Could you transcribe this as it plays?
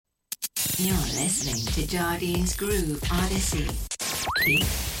You're listening to Jardine's Groove Odyssey. Keep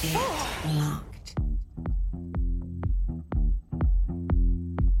it locked.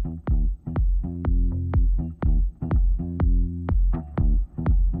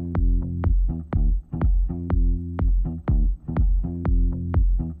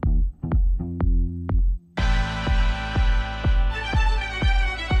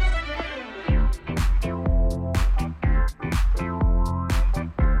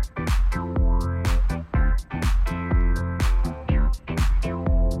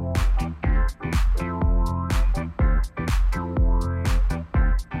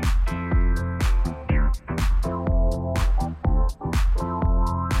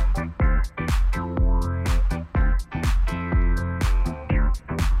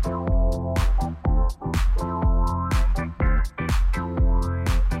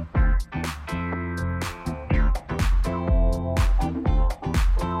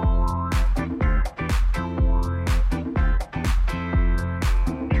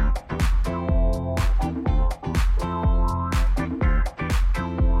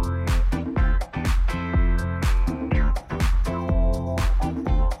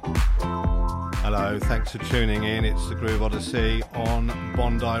 Thanks for tuning in. It's the Groove Odyssey on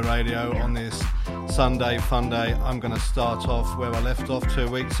Bondi Radio on this Sunday fun day. I'm going to start off where I left off 2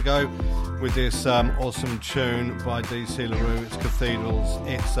 weeks ago with this awesome tune by DC LaRue. It's Cathedrals.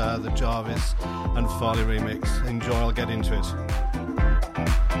 It's the Jarvis and Farley remix. Enjoy, I'll get into it.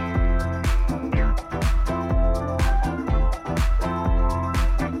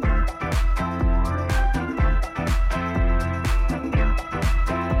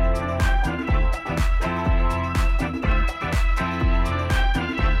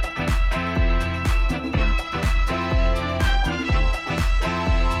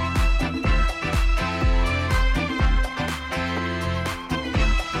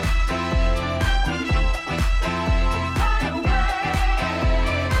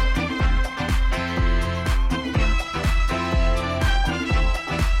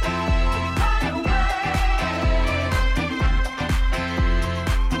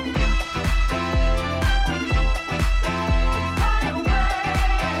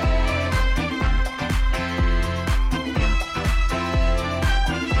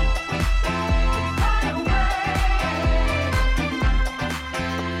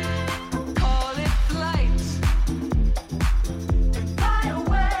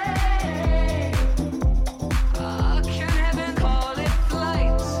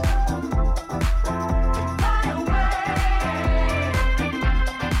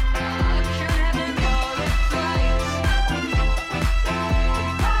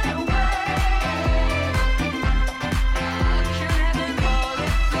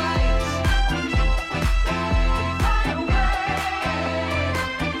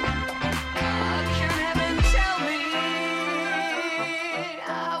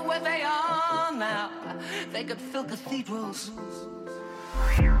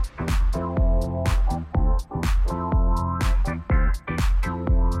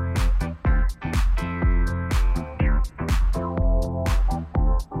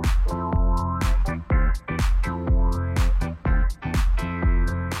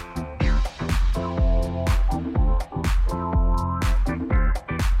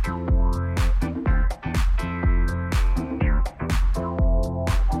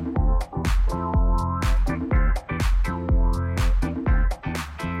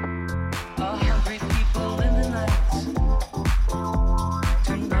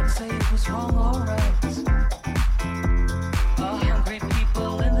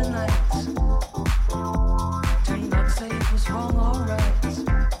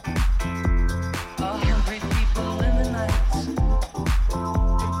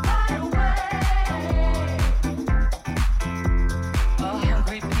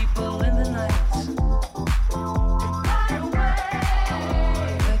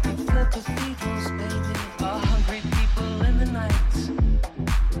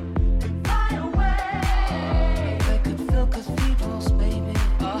 Fly away.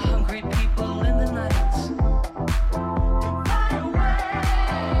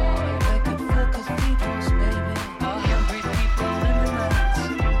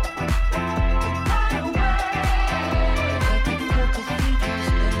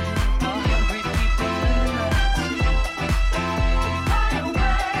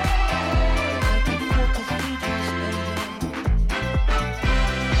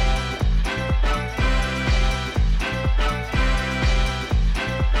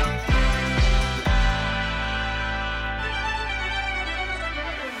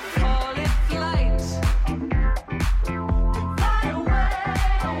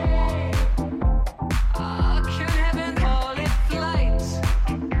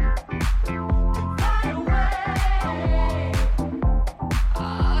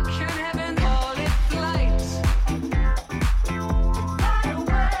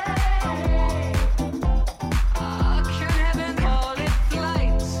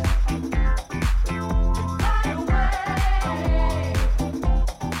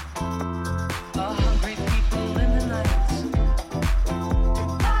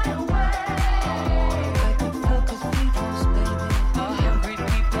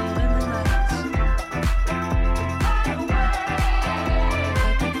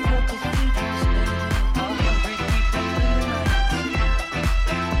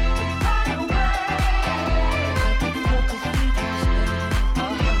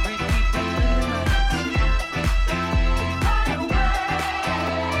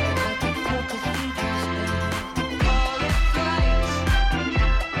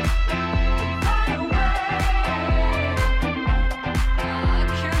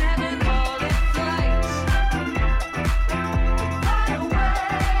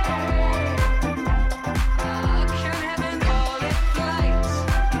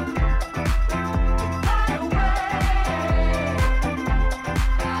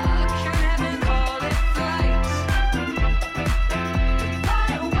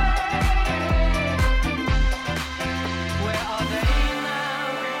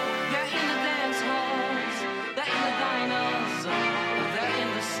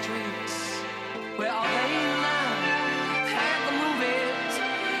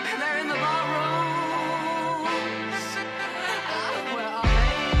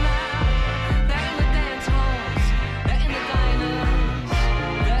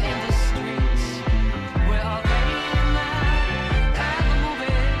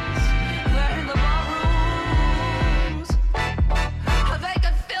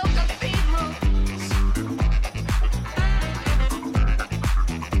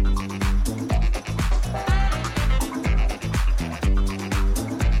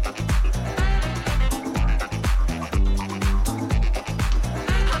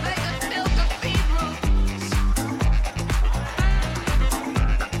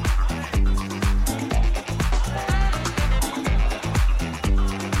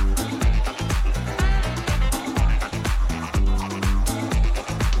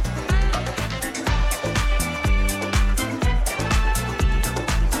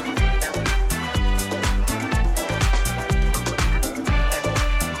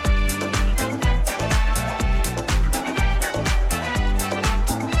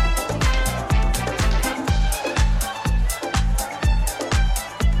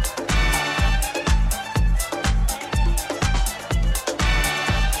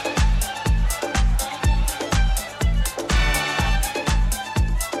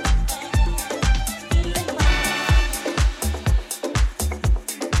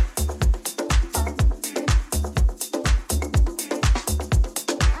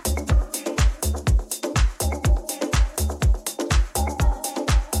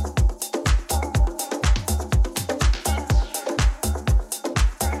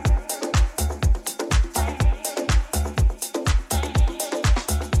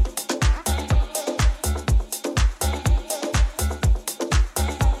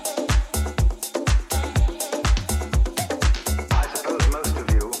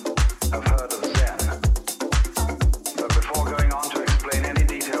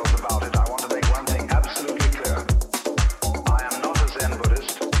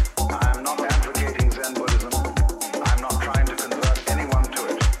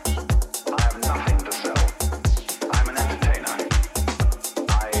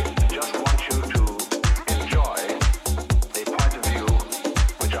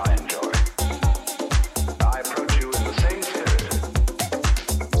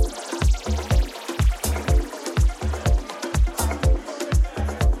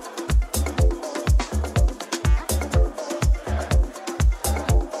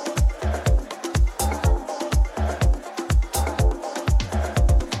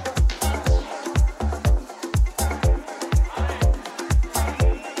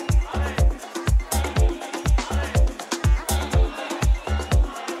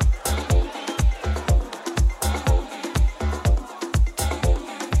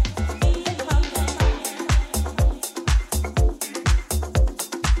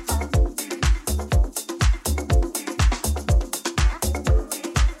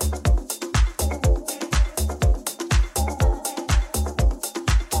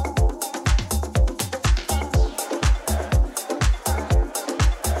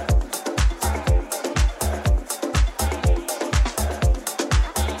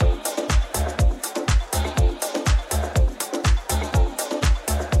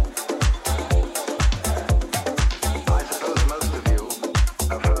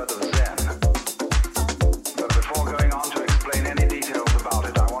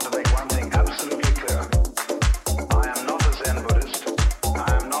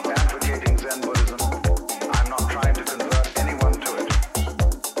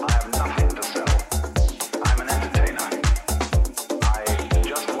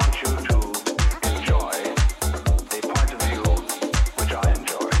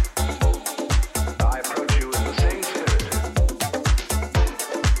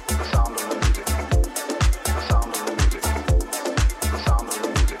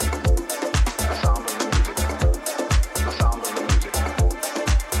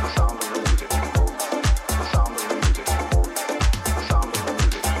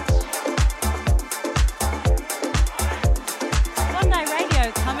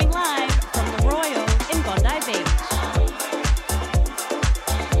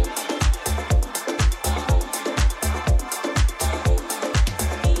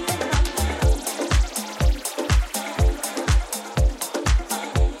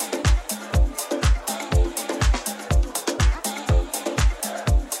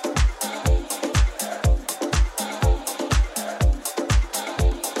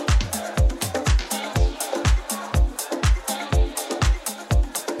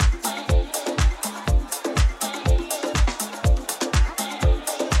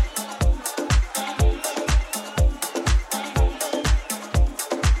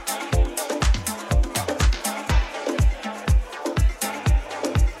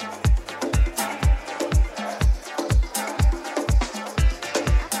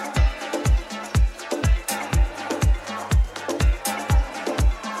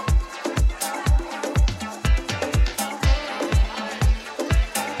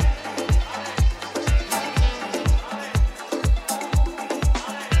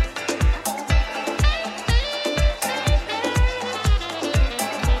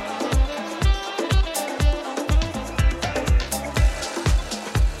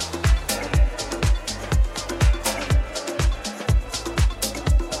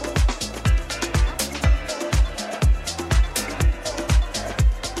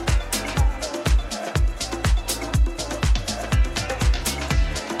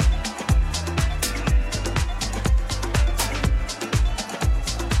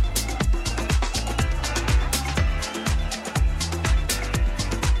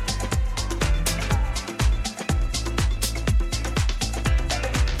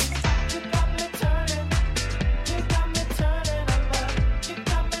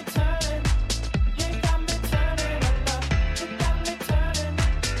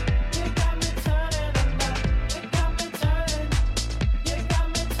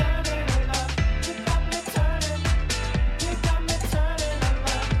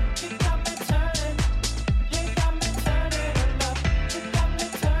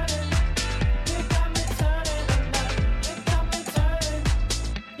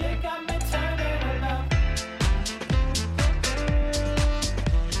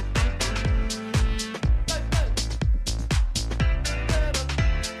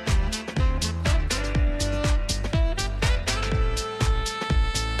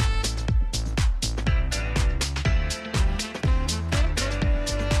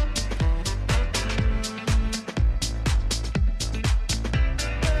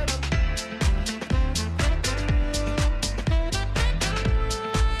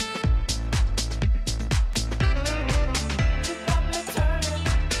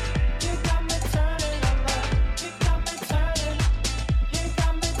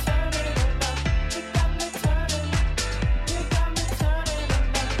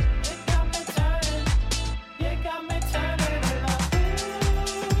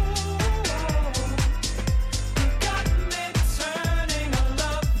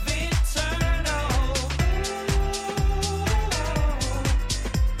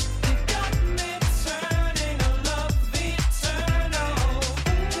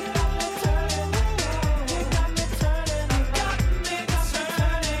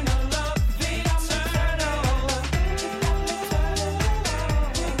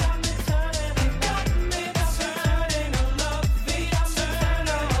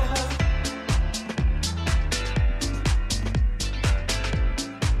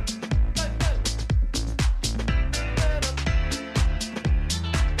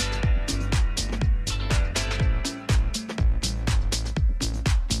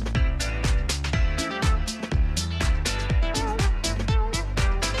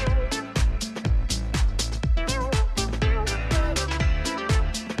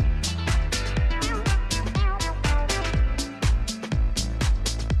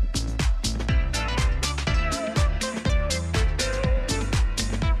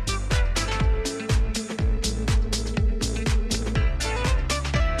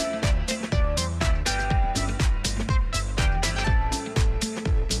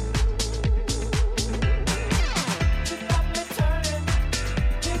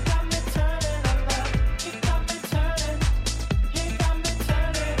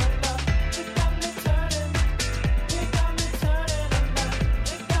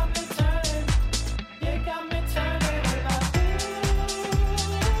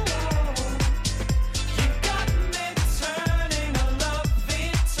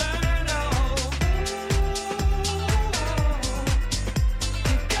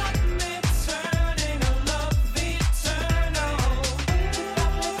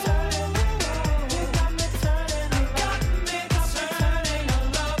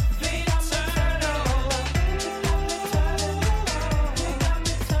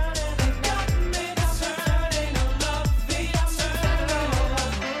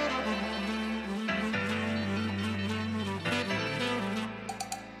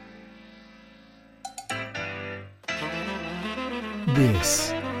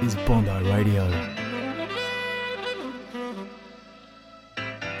 This is Bondi Radio.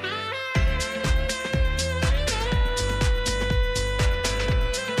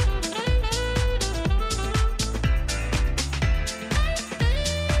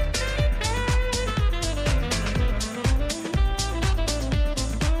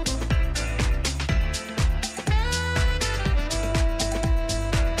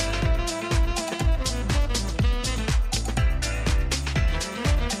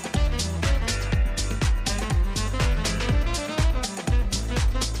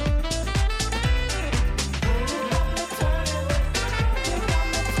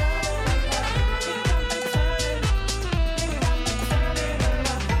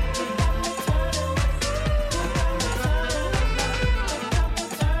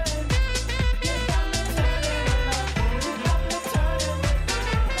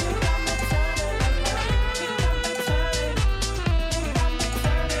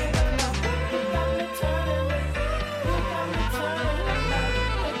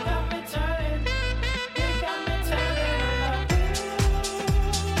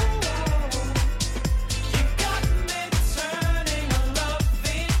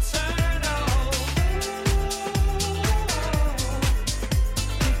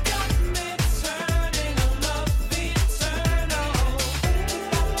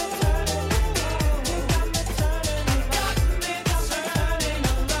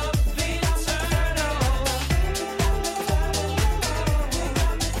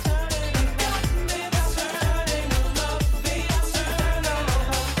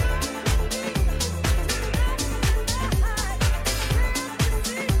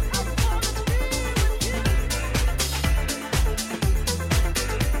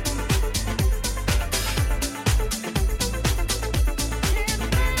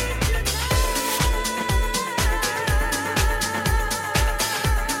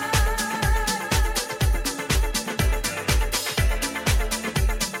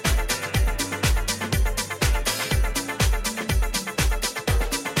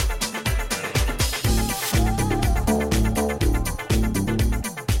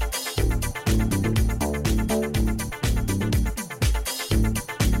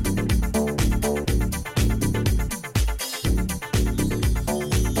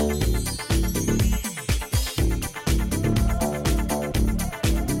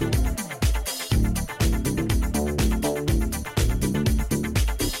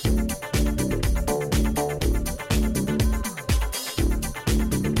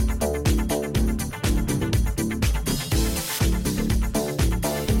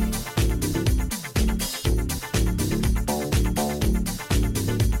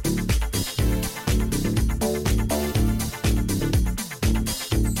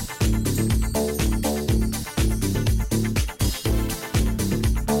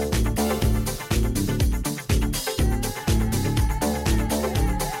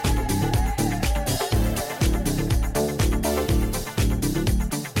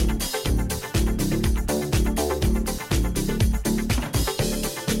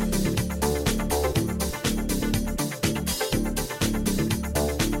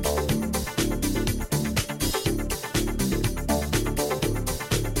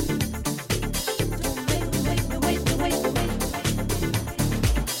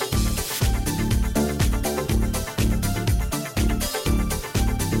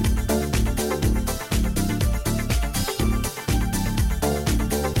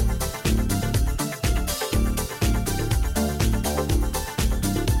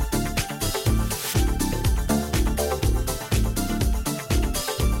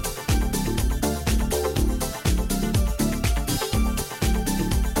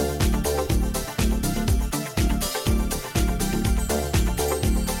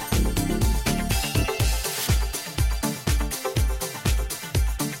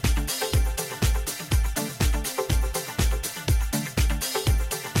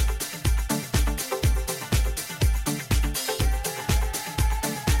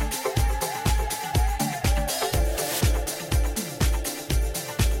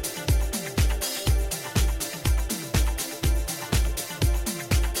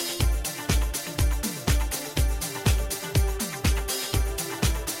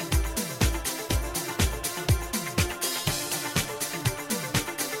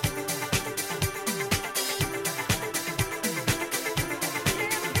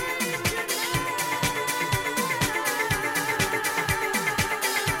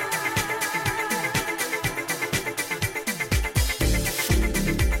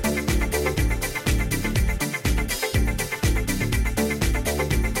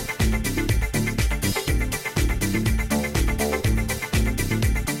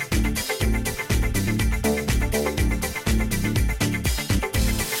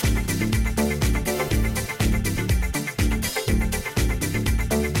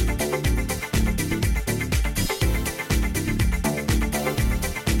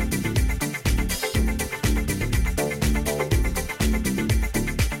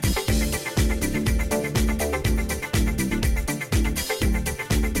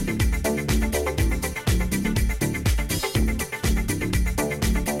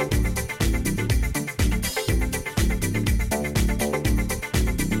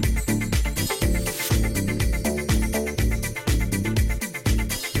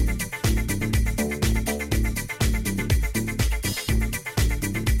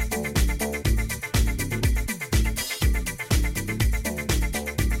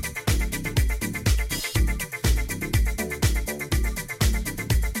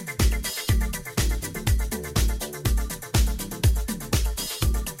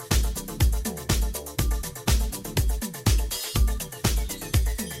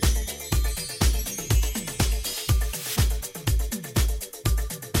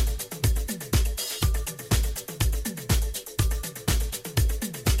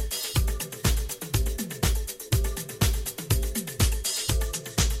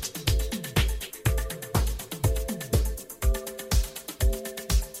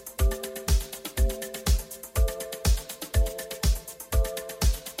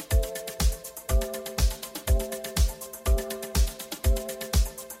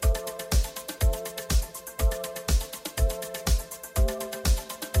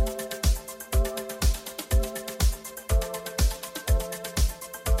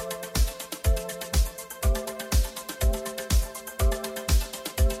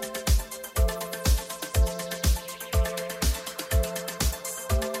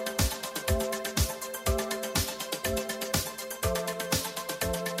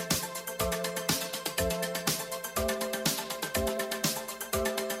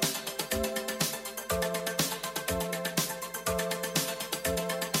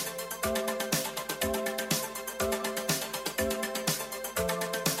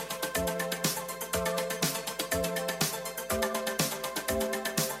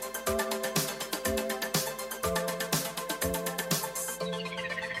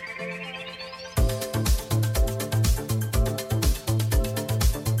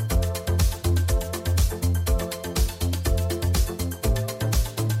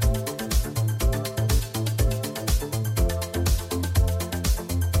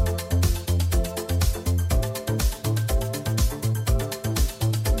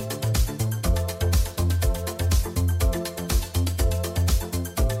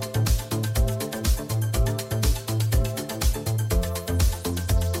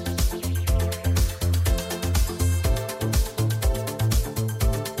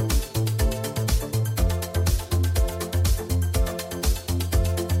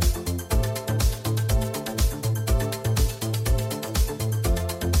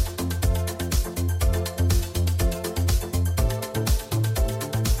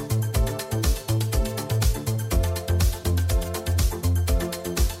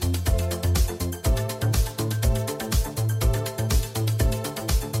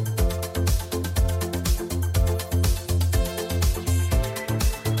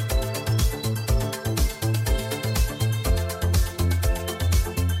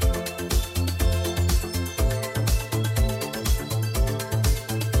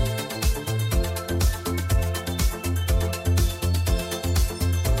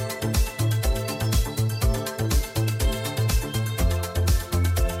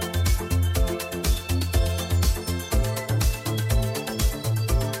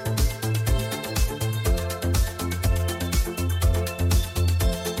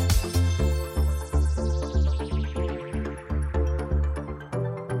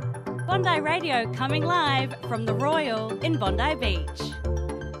 Bondi Radio coming live from the Royal in Bondi Beach.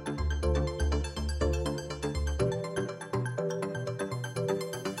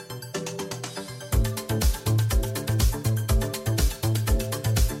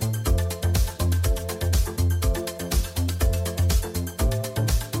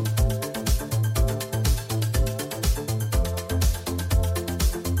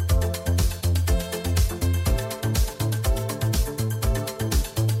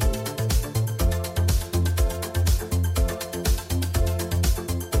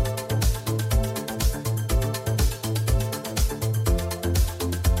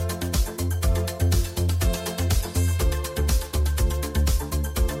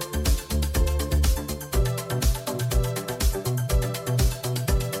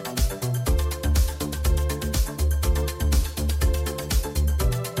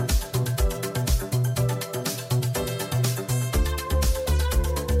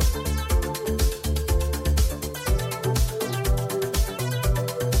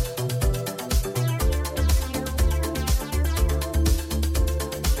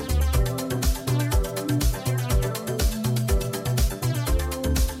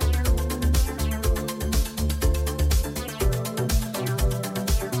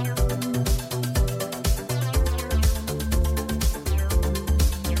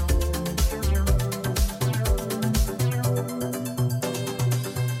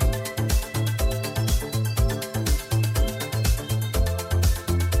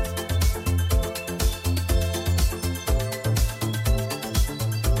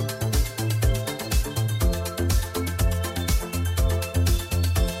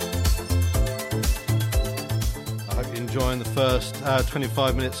 Enjoying the first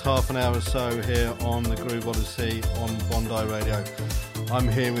 25 minutes, half an hour or so here on the Groove Odyssey on Bondi Radio. I'm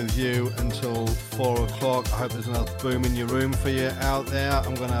here with you until 4 o'clock. I hope there's enough boom in your room for you out there.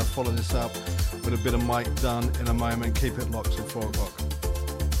 I'm going to follow this up with a bit of mic done in a moment. Keep it locked till 4 o'clock.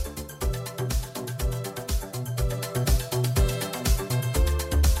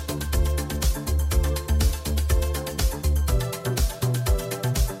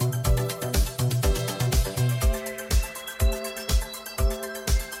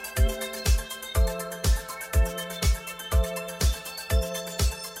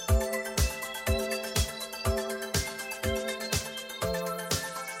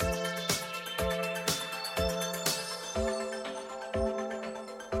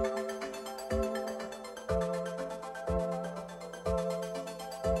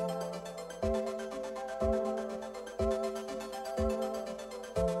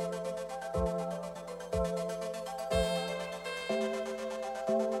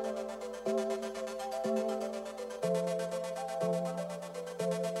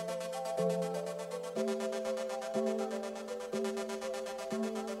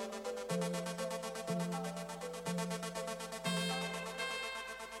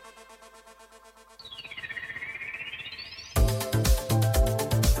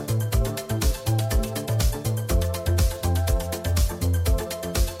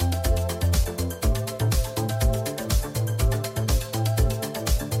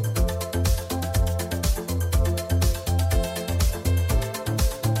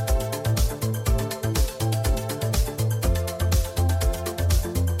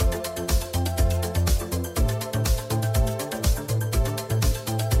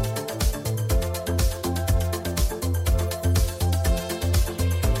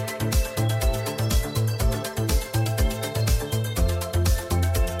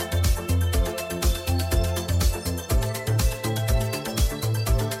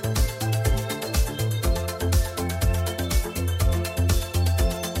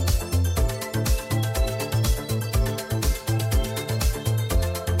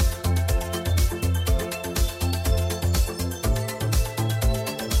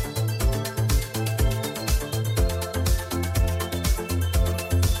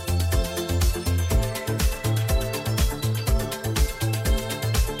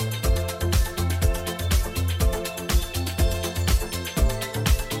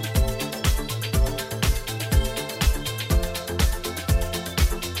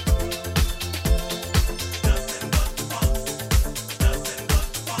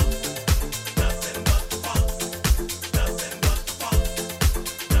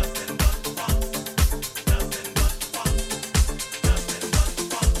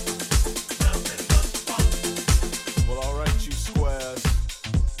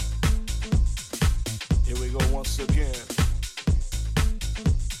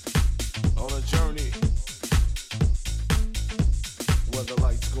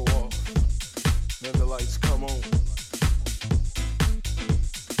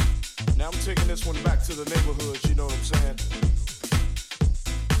 Now I'm taking this one back to the neighborhoods, you know what I'm saying?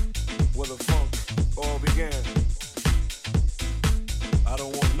 Where the funk all began. I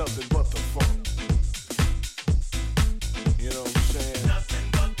don't want nothing but the funk. You know what I'm saying? Nothing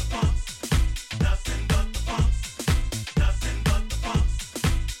but the funk. Nothing but the funk. Nothing but the funk.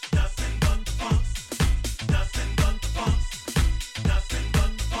 Nothing but the funk. Nothing but the funk. Nothing but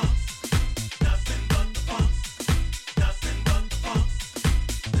the funk. Nothing but the funk. Nothing but the funk.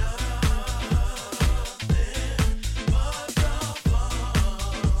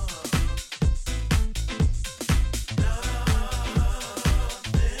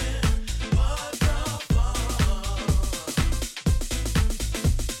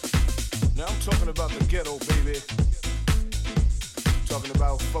 Talking about the ghetto, baby. Talking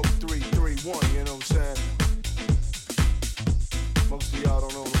about 4331, you know what I'm saying? Most of y'all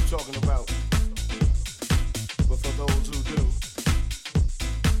don't know what I'm talking about. But for those who do,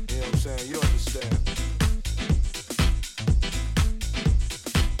 you know what I'm saying, you understand.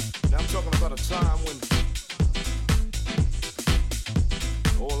 Now I'm talking about a time when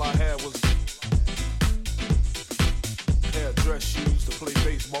all I had was pair of dress shoes to play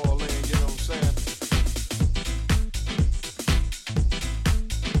baseball in, you know what I'm saying?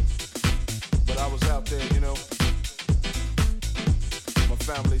 But I was out there, you know, my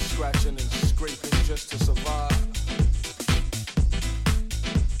family scratching and scraping just to survive.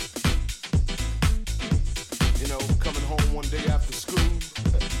 You know, coming home one day after school,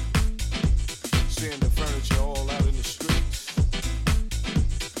 seeing the furniture all out in the streets.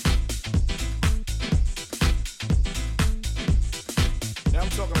 Now I'm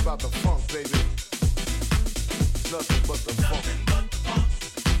talking about the funk, baby. It's nothing but the funk. Nothing but the funk.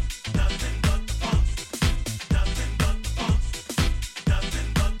 Nothing but the funk. Nothing but the funk. Nothing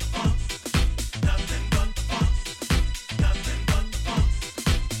but the funk. Nothing but the funk. Nothing but the funk.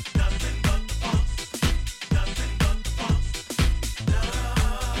 Nothing but the funk. Nothing but the funk.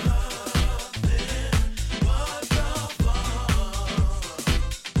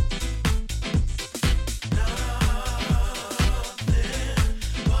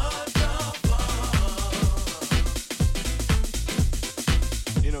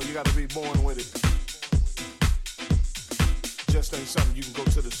 You gotta be born with it. Just ain't something you can go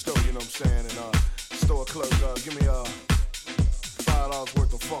to the store, you know what I'm saying? And store clerk, give me $5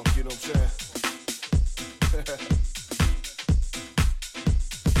 worth of funk, you know what I'm saying?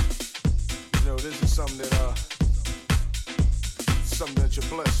 You know, this is something that you're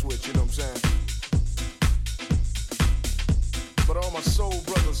blessed with, you know what I'm saying? But all my soul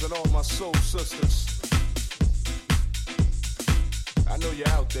brothers and all my soul sisters, I know you're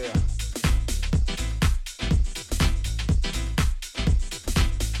out there.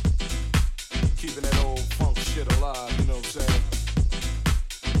 Keeping that old funk shit alive, you know what I'm saying?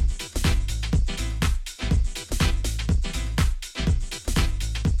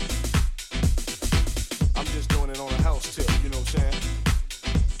 I'm just doing it on a house tip, you know what I'm saying?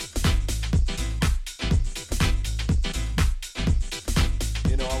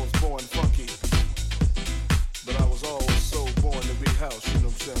 You know, I was born funky, but I was always so born to be house, you know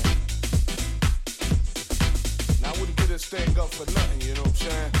what I'm saying? Now I wouldn't get this thing up for nothing, you know what I'm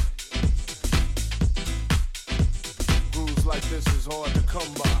saying? Grooves like this is hard to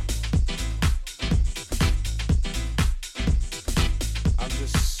come by. I'm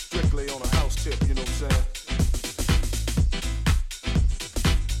just strictly on a house tip, you know what I'm saying?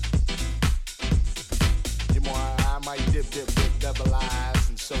 You know, I might dip, double eyes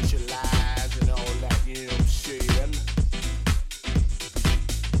and socialize and all that, you know what I'm saying?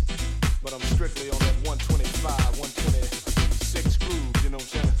 But I'm strictly on that 125, 126 groove, you know what I'm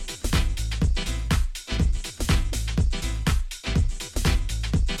saying?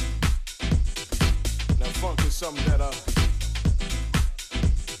 Now funk is something that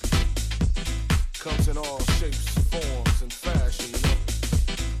comes in all shapes, forms, and fashion, you know?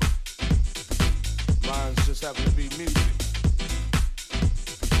 Mine's just happen to be music.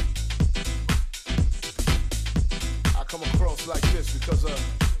 I come across like this because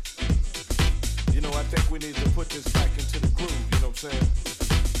you know, I think we need to put this back into the groove, you know what I'm saying?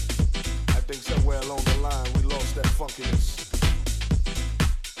 I think somewhere along the line we lost that funkiness.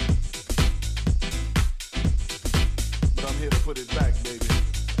 But I'm here to put it back, baby.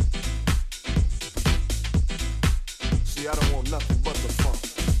 See, I don't want nothing but the funk.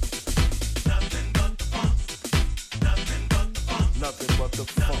 Nothing but the funk. Nothing but the funk. Nothing but the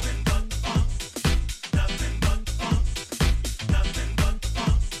funk. Nothing but the funk. Nothing but the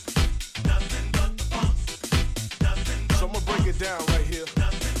funk. Nothing but the funk. Nothing but the funk. Nothing but. So I'm gonna break it down right here.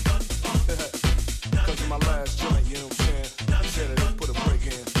 Nothing but the funk. Cause of my last joint, you know what I'm saying? I said I didn't put a break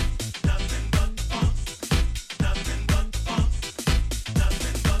in.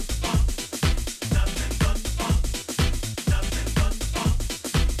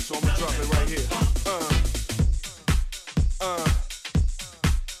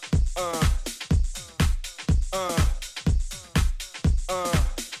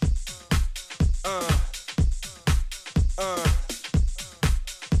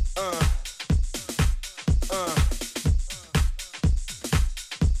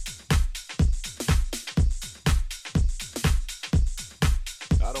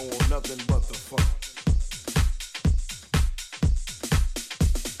 don't want nothing but the funk.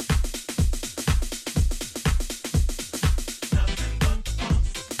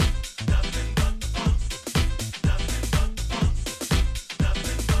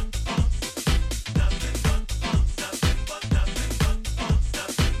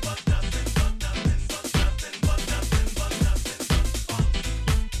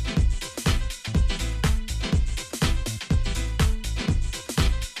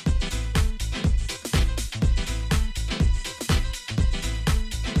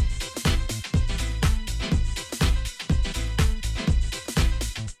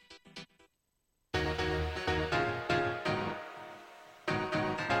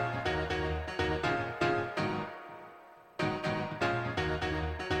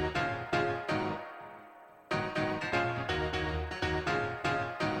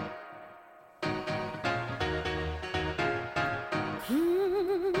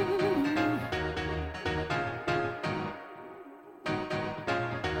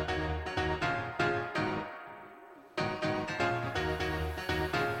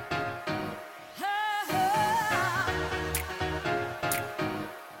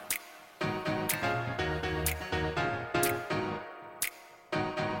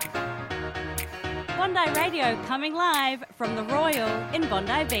 Bondi Radio coming live from the Royal in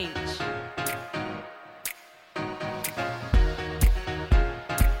Bondi Beach.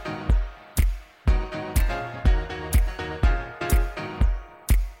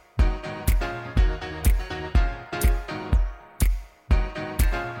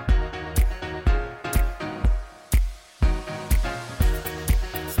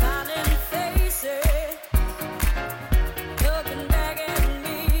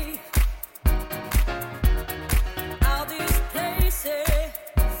 All these places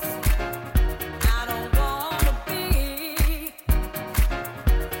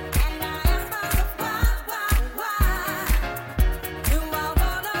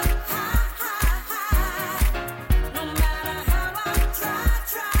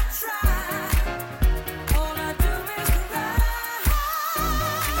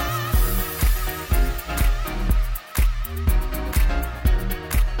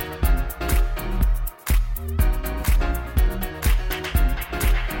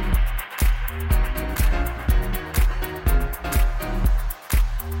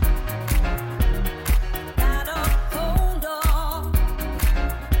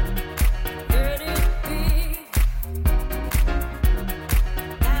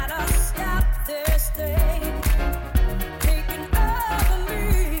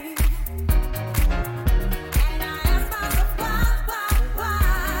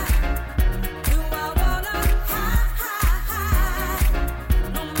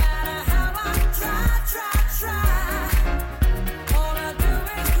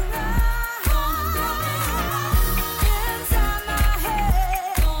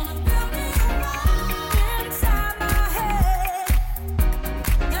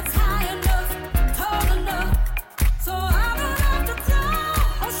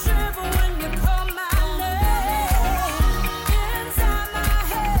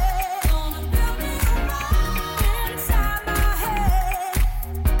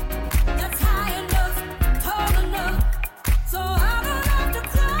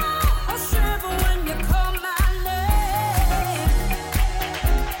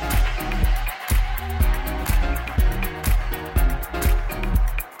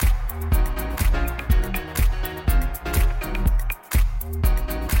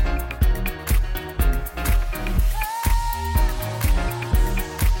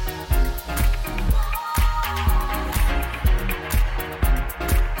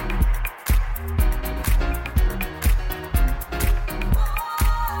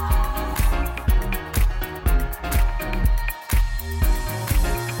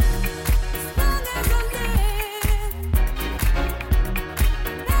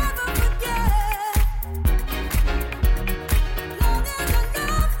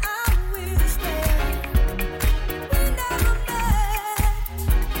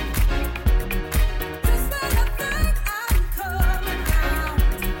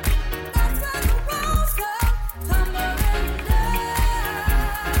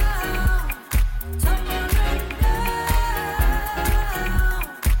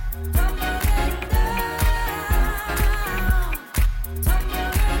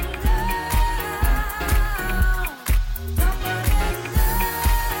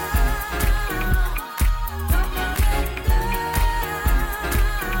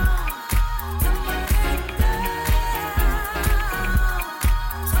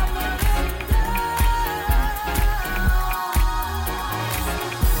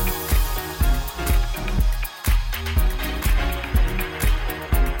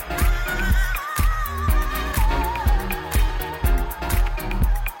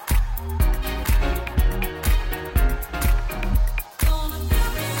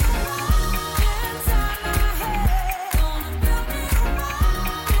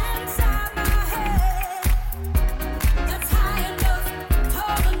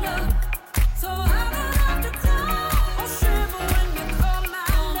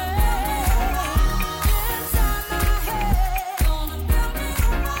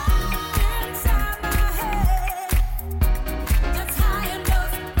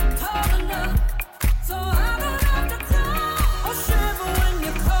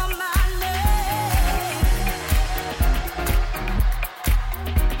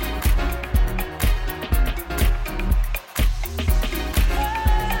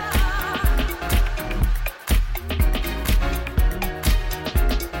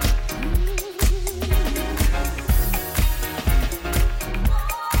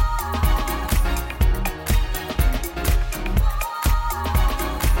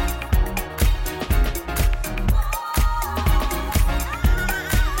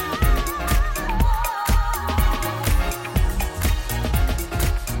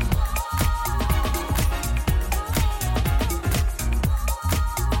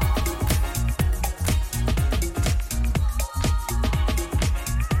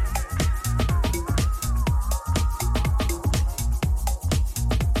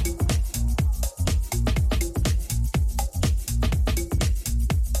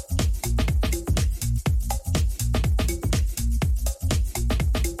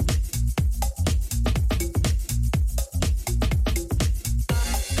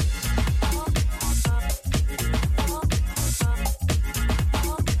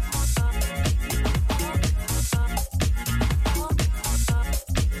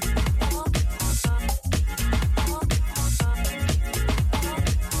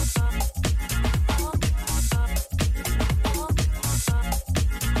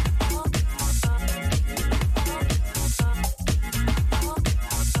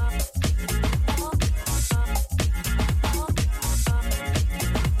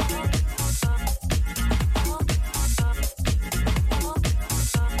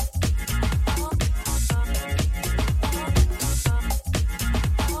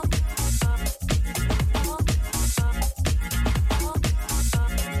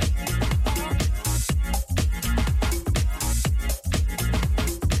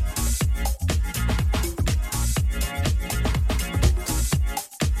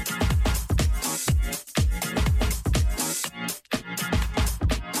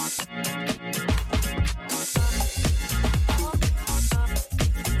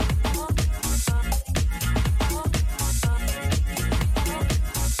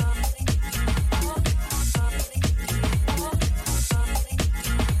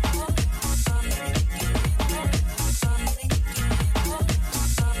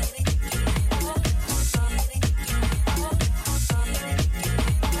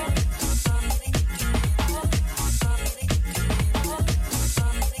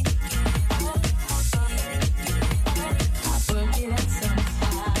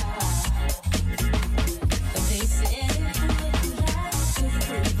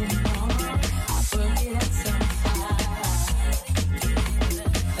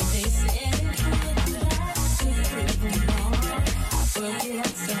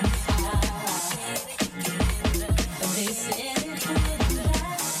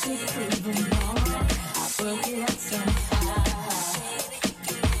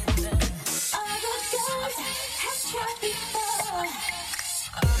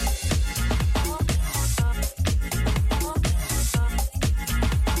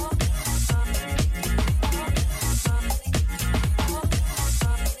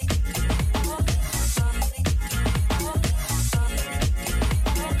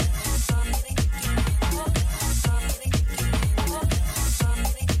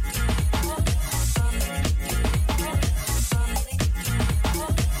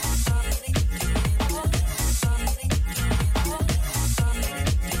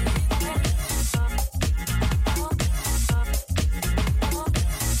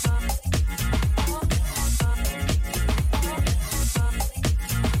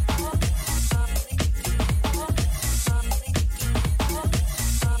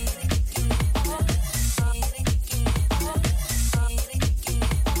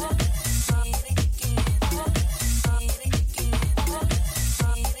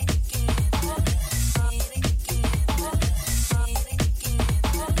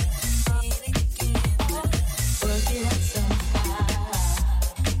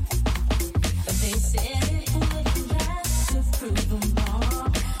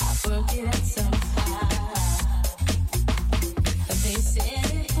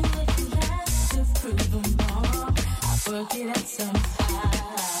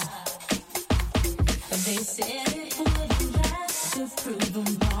They said it wouldn't last to prove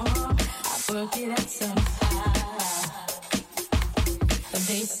them wrong. I work it out somehow. But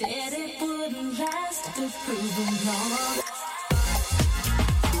they said it wouldn't last to prove them wrong.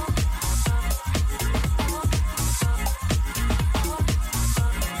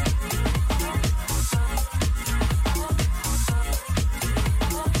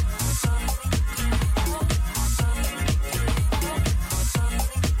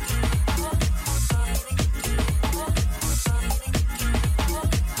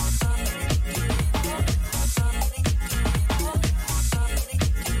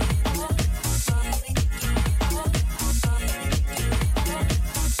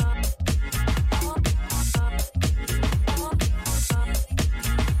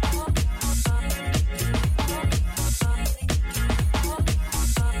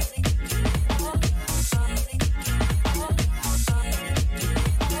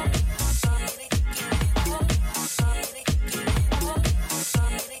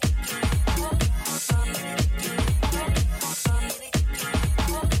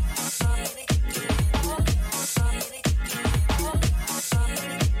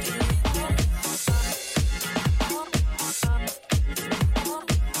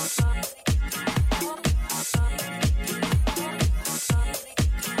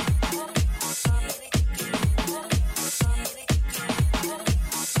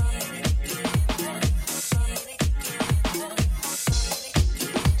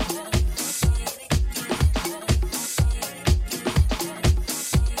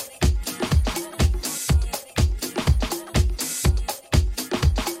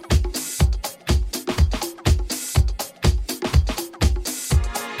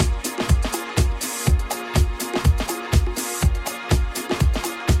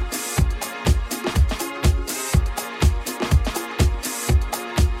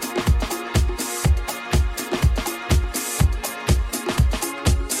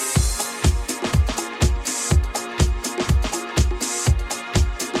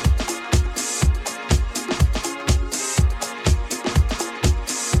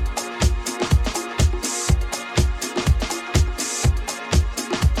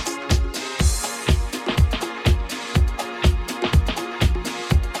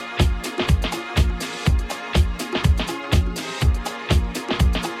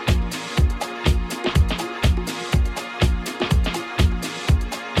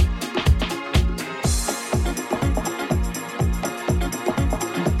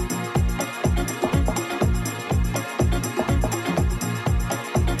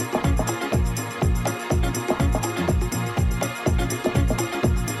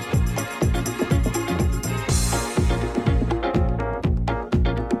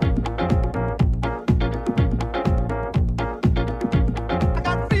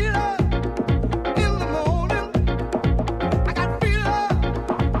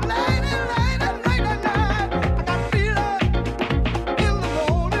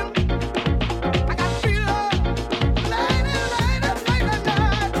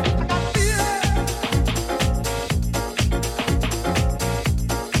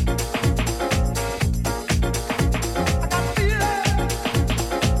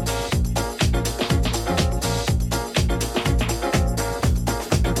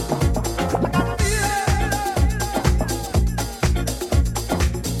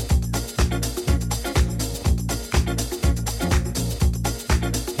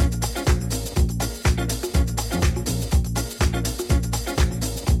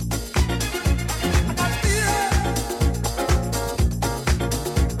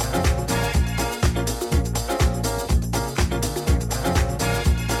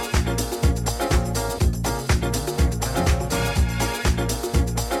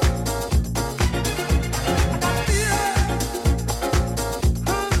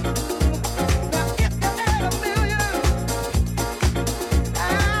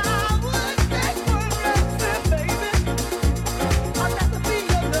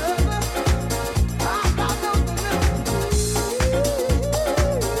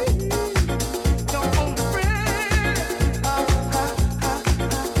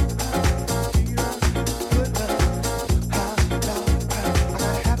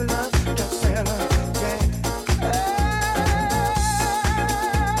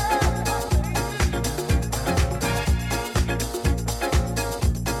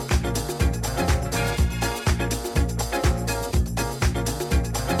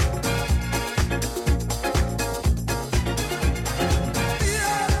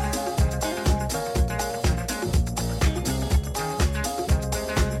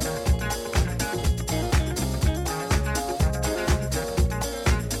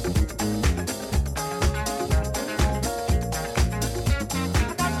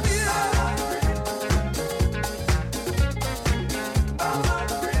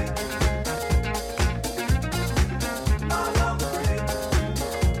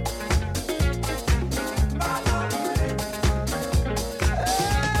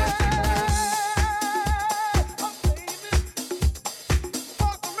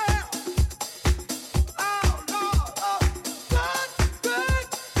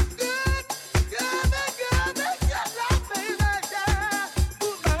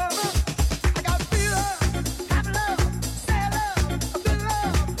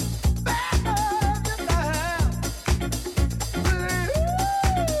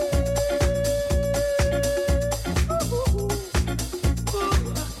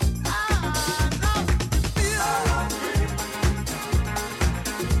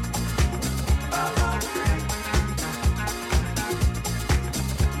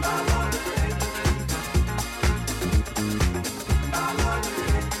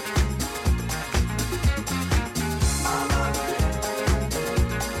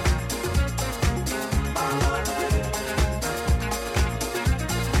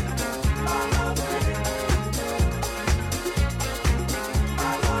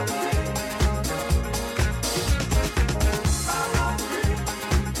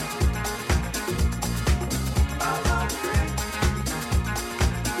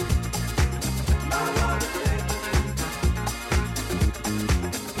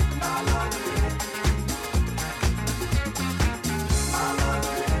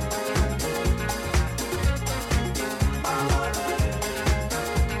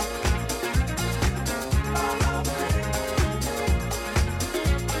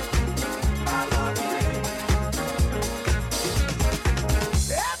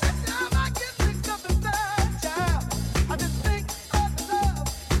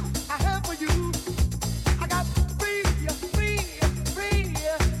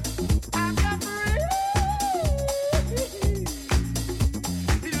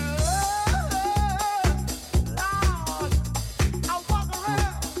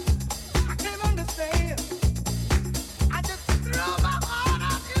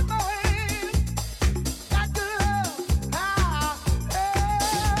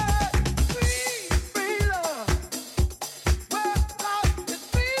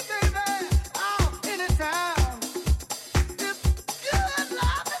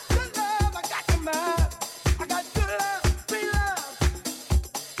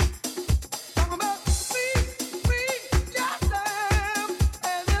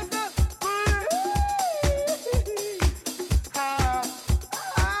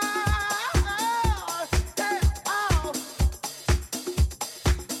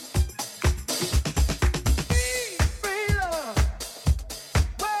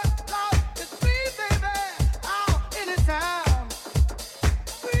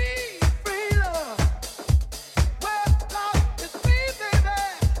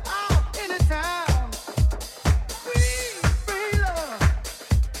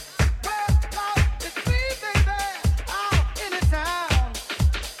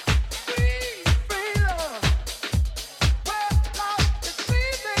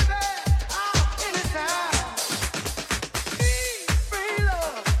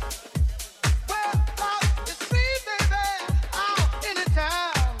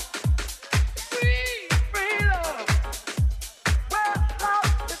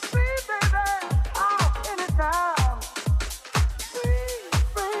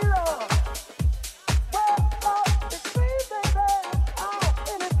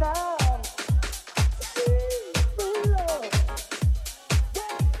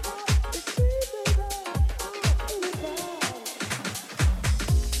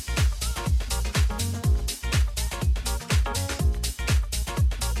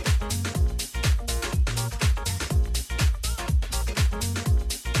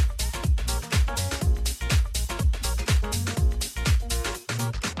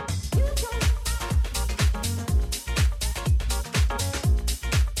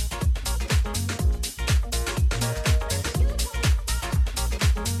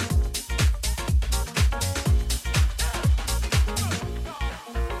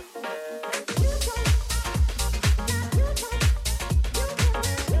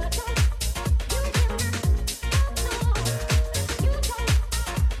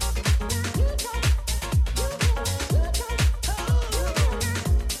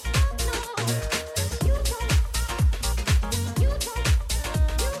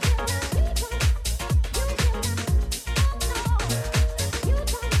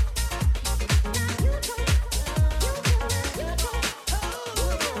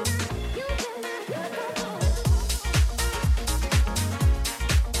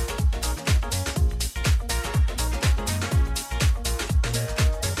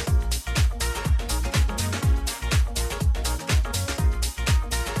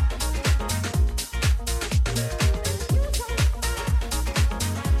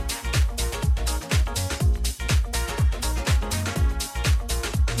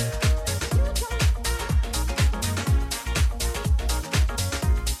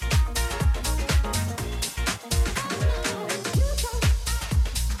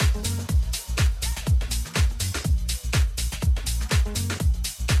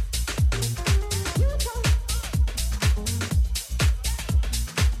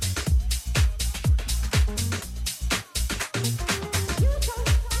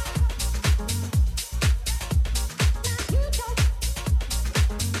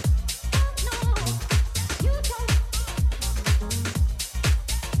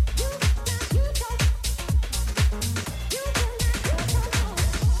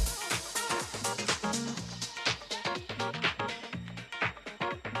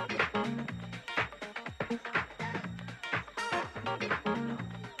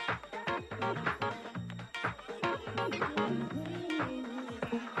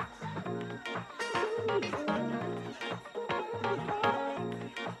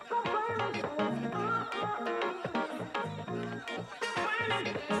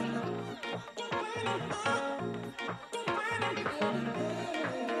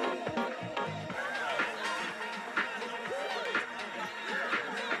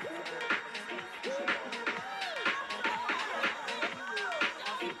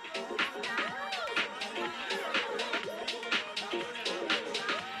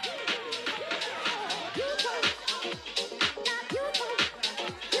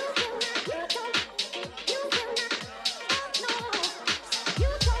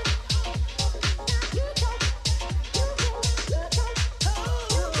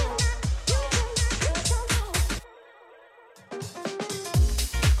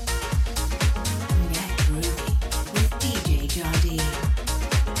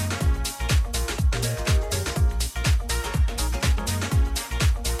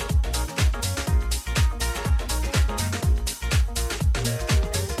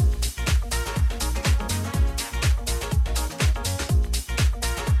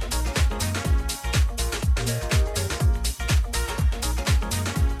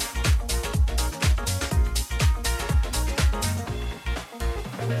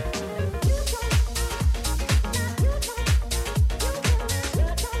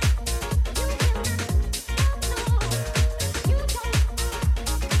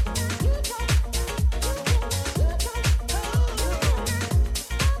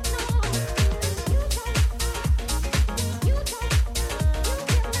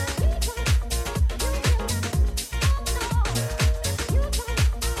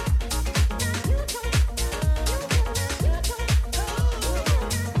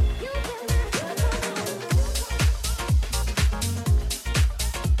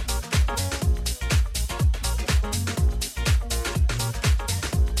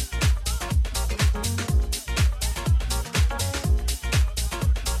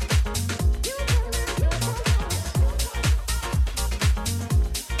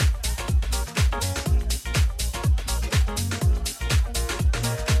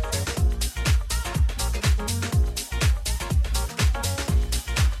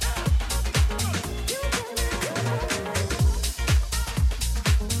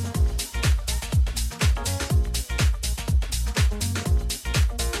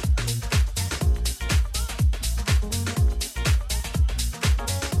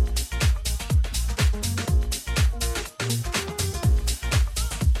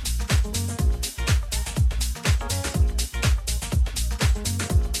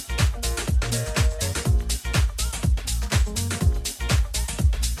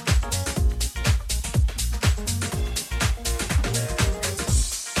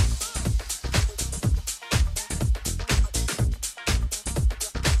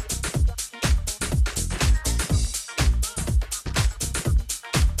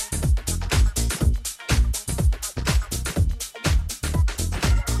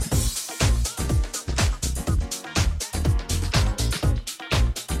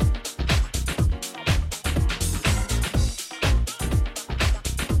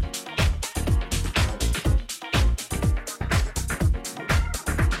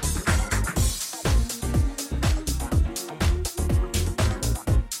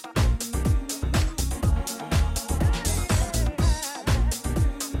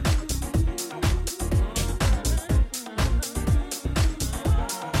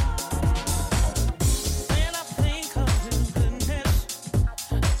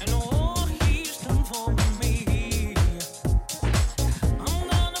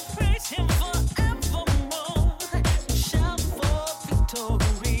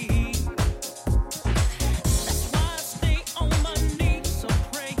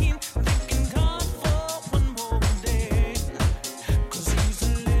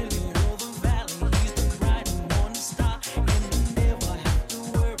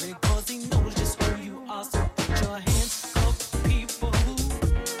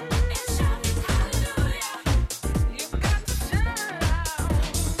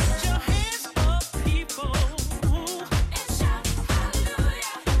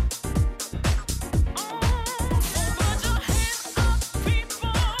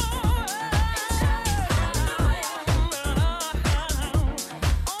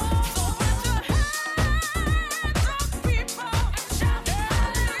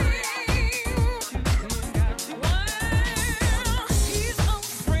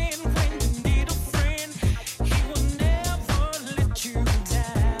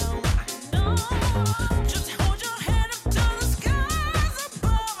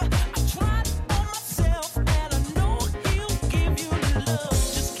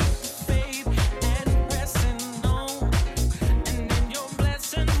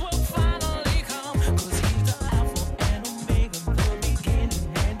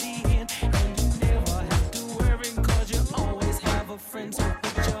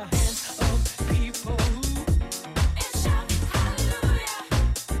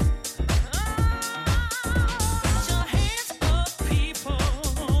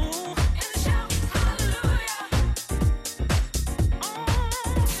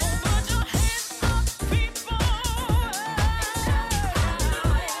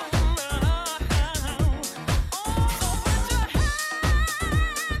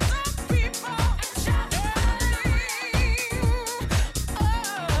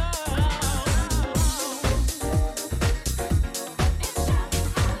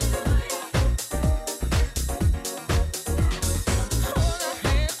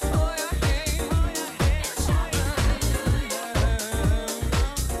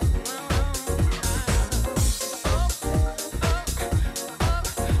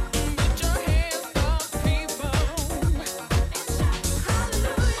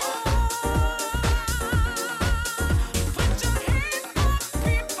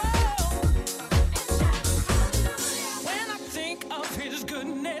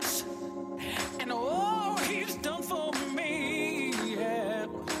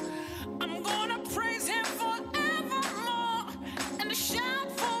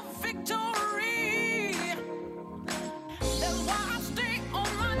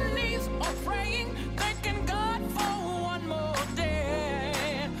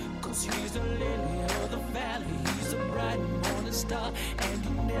 heart, and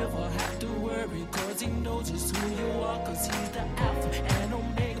you never have to worry, cause he knows just who you are, cause he's the Alpha and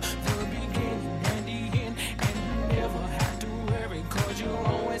Omega, the beginning and the end, and you never have to worry, cause you'll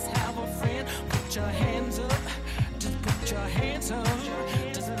always have a friend. Put your hands up, just put your hands up,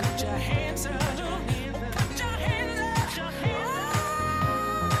 just put your hands up, put your hands up.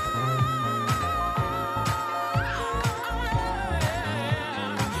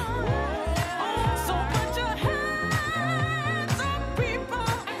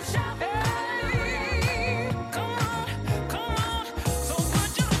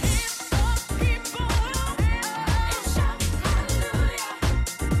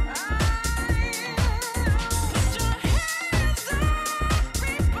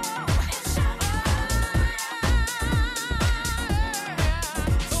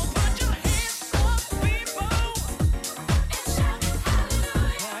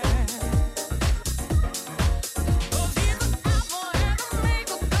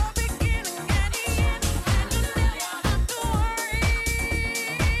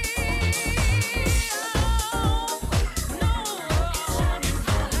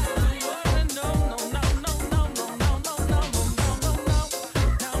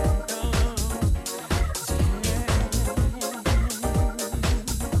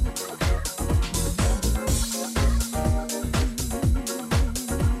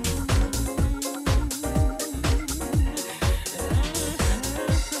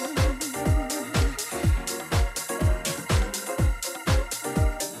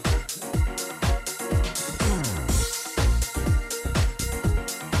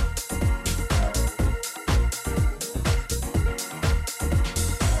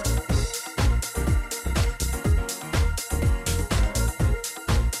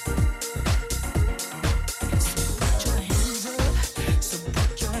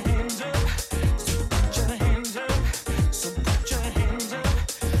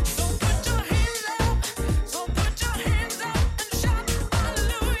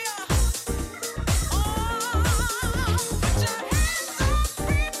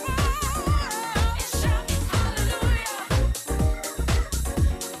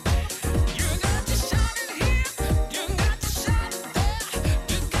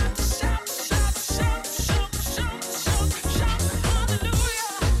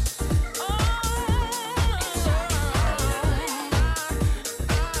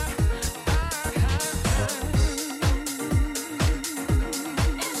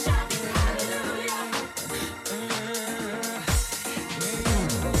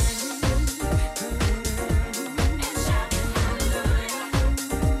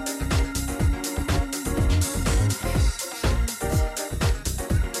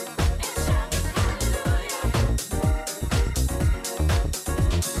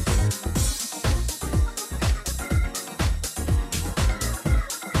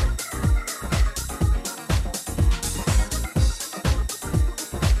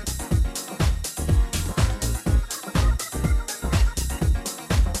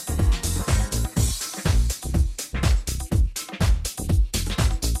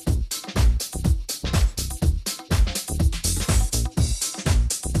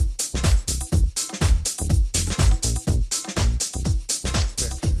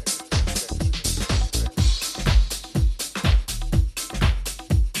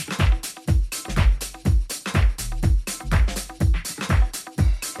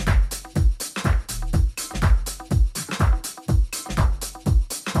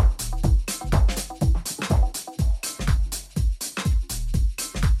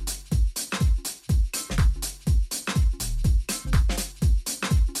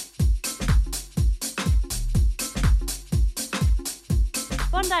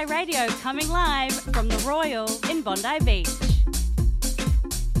 Bondi Radio coming live from the Royal in Bondi Beach.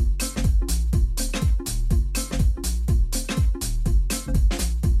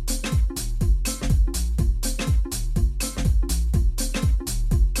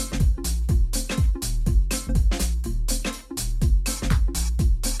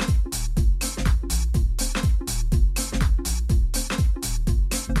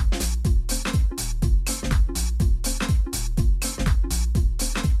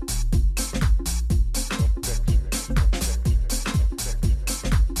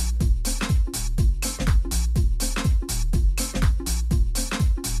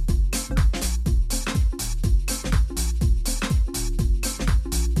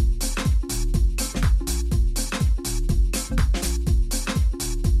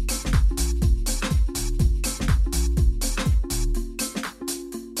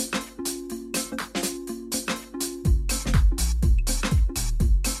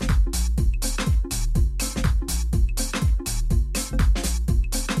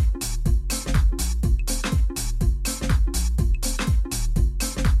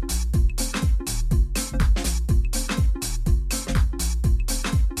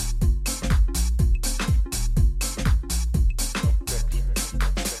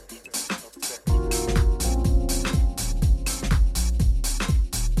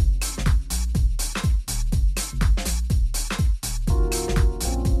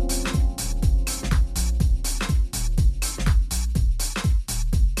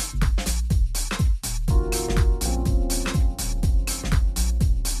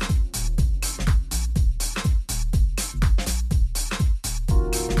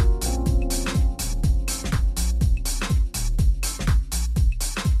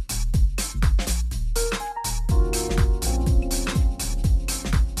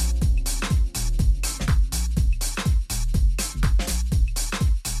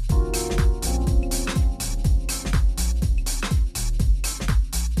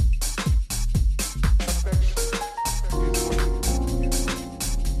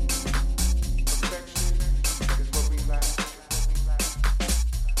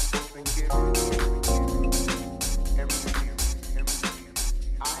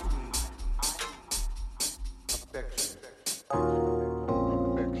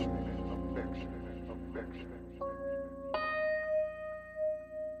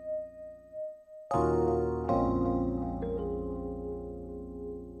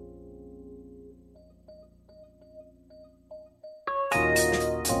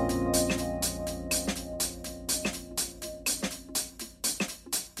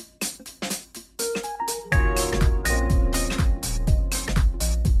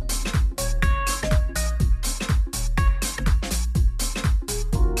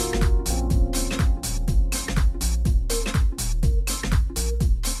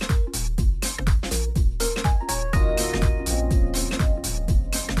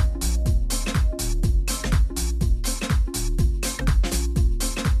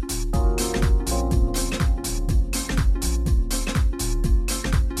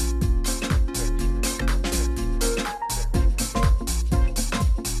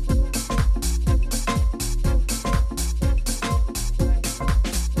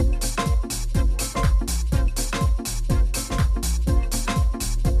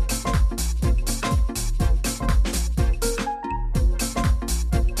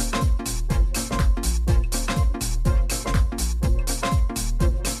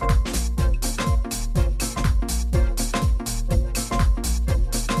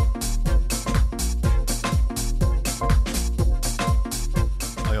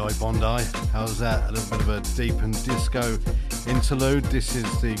 Bondi. How's that? A little bit of a deep and disco interlude. This is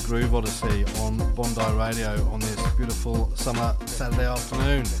the Groove Odyssey on Bondi Radio on this beautiful summer Saturday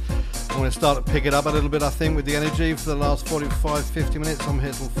afternoon. I'm going to start to pick it up a little bit, I think, with the energy for the last 45-50 minutes. I'm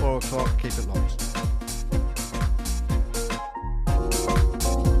here till 4 o'clock. Keep it locked.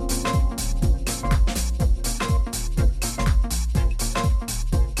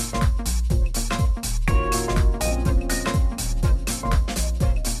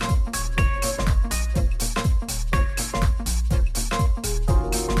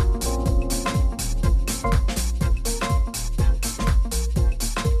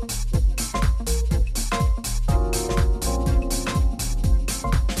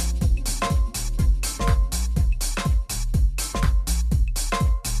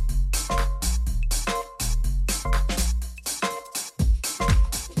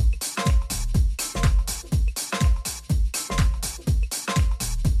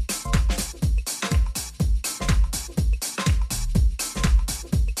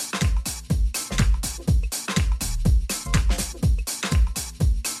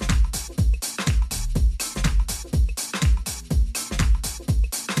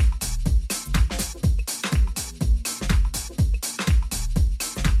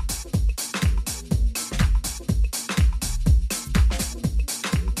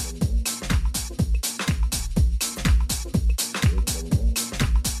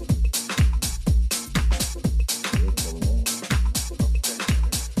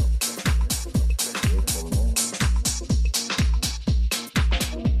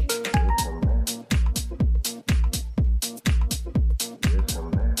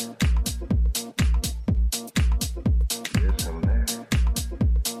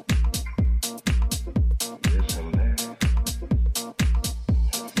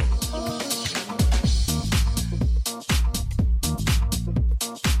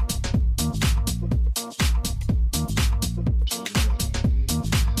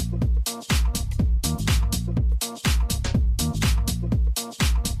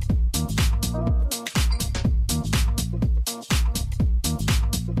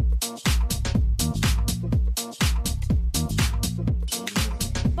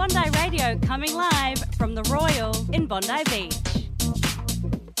 Coming live from the Royal in Bondi Beach.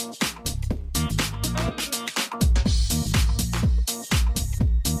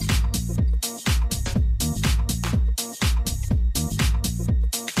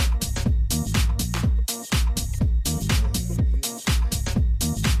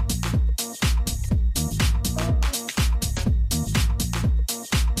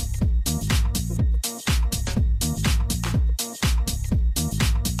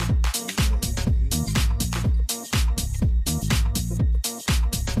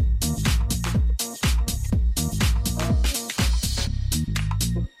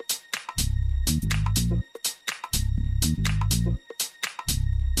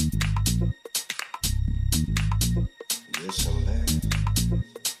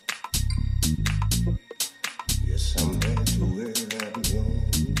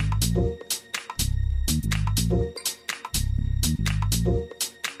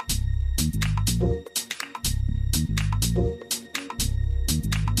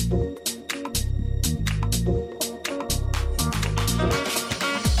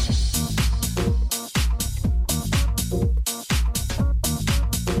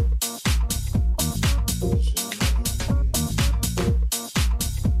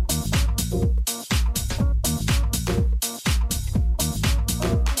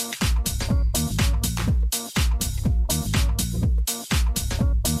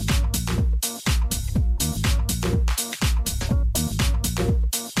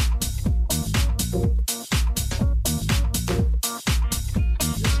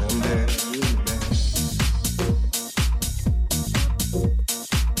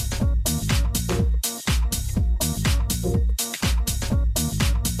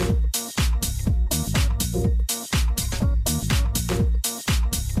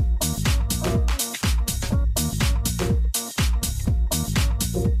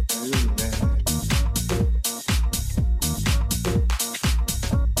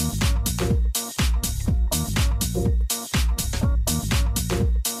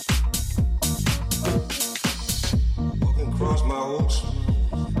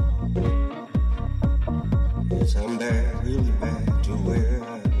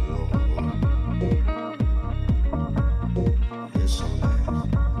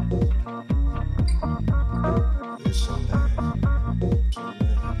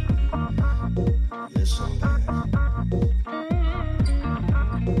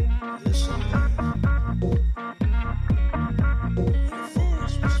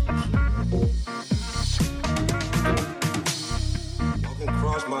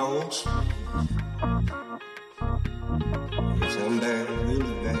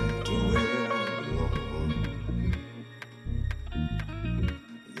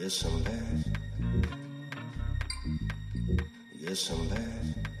 Yes, I'm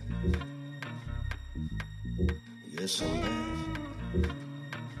bad. Yes, I'm bad.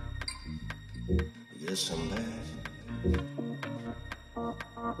 Yes, I'm bad.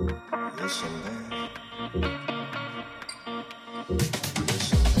 Yes, I'm bad.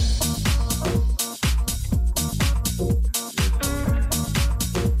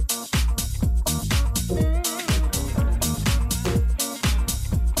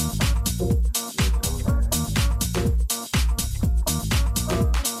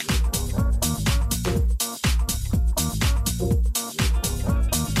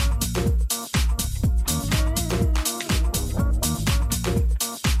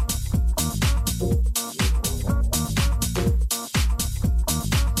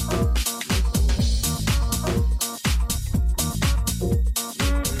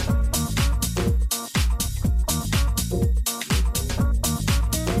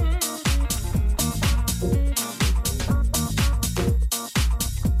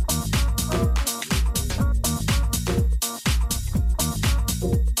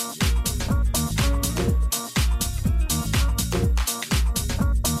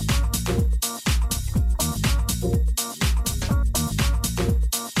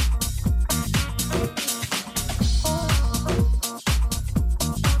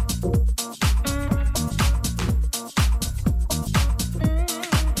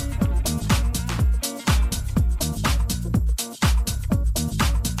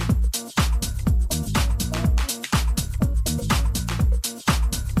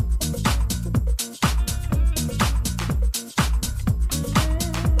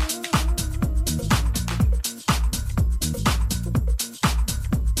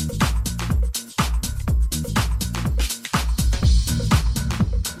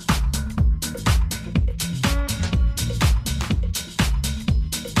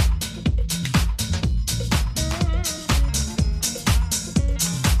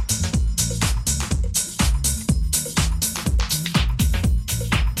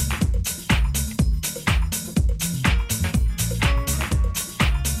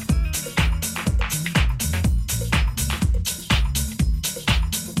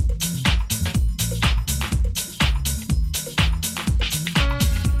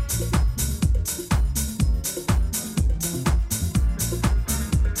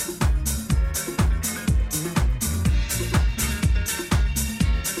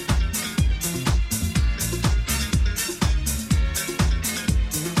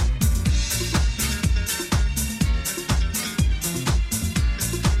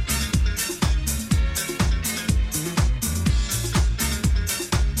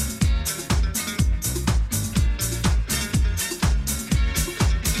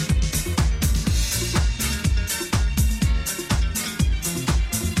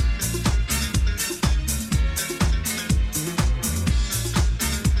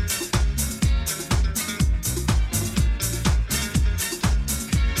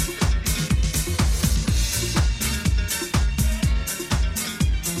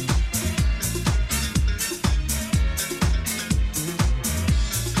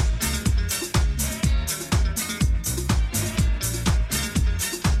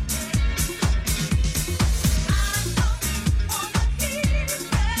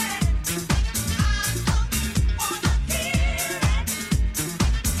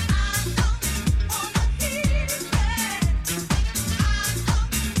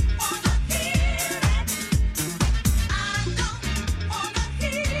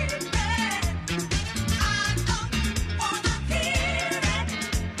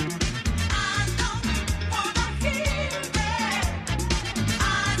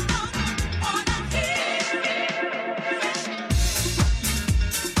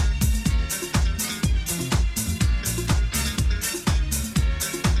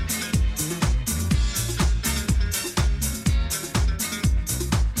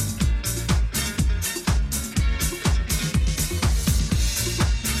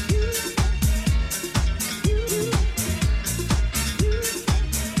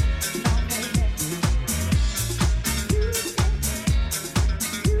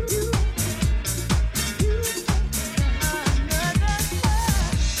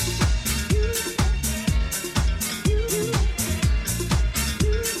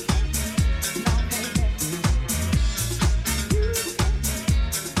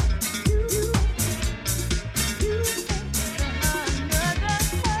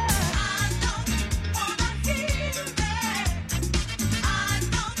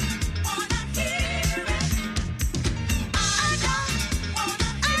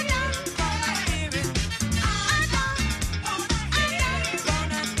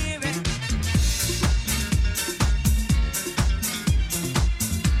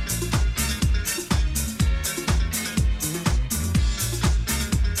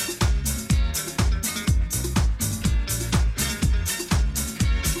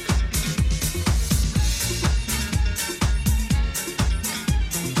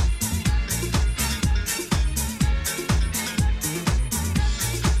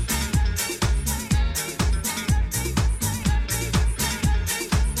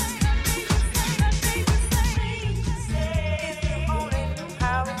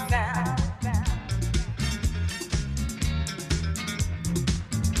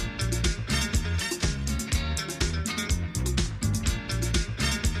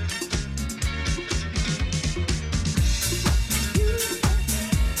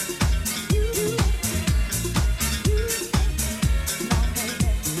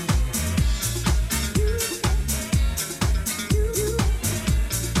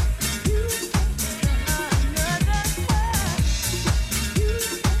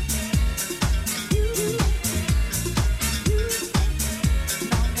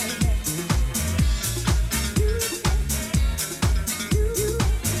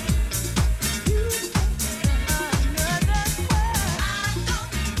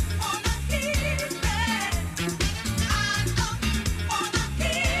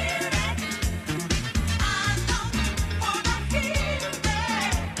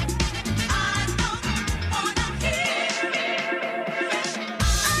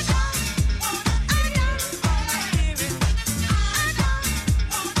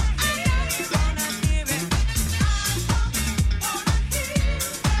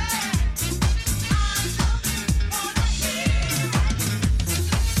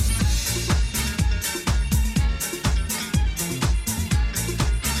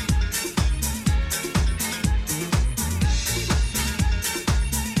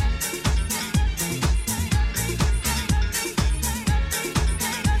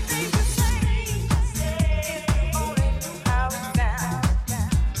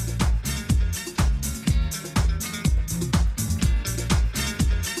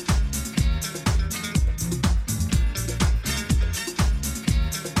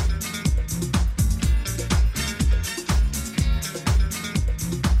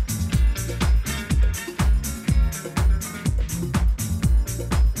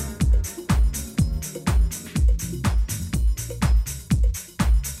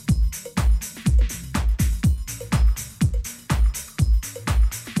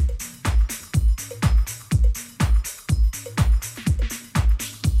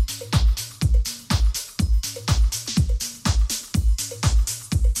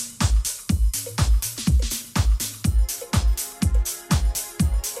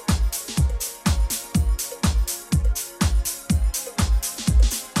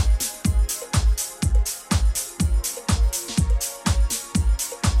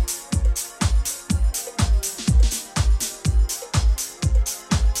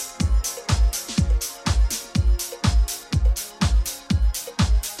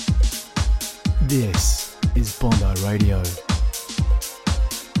 This is Bondi Radio.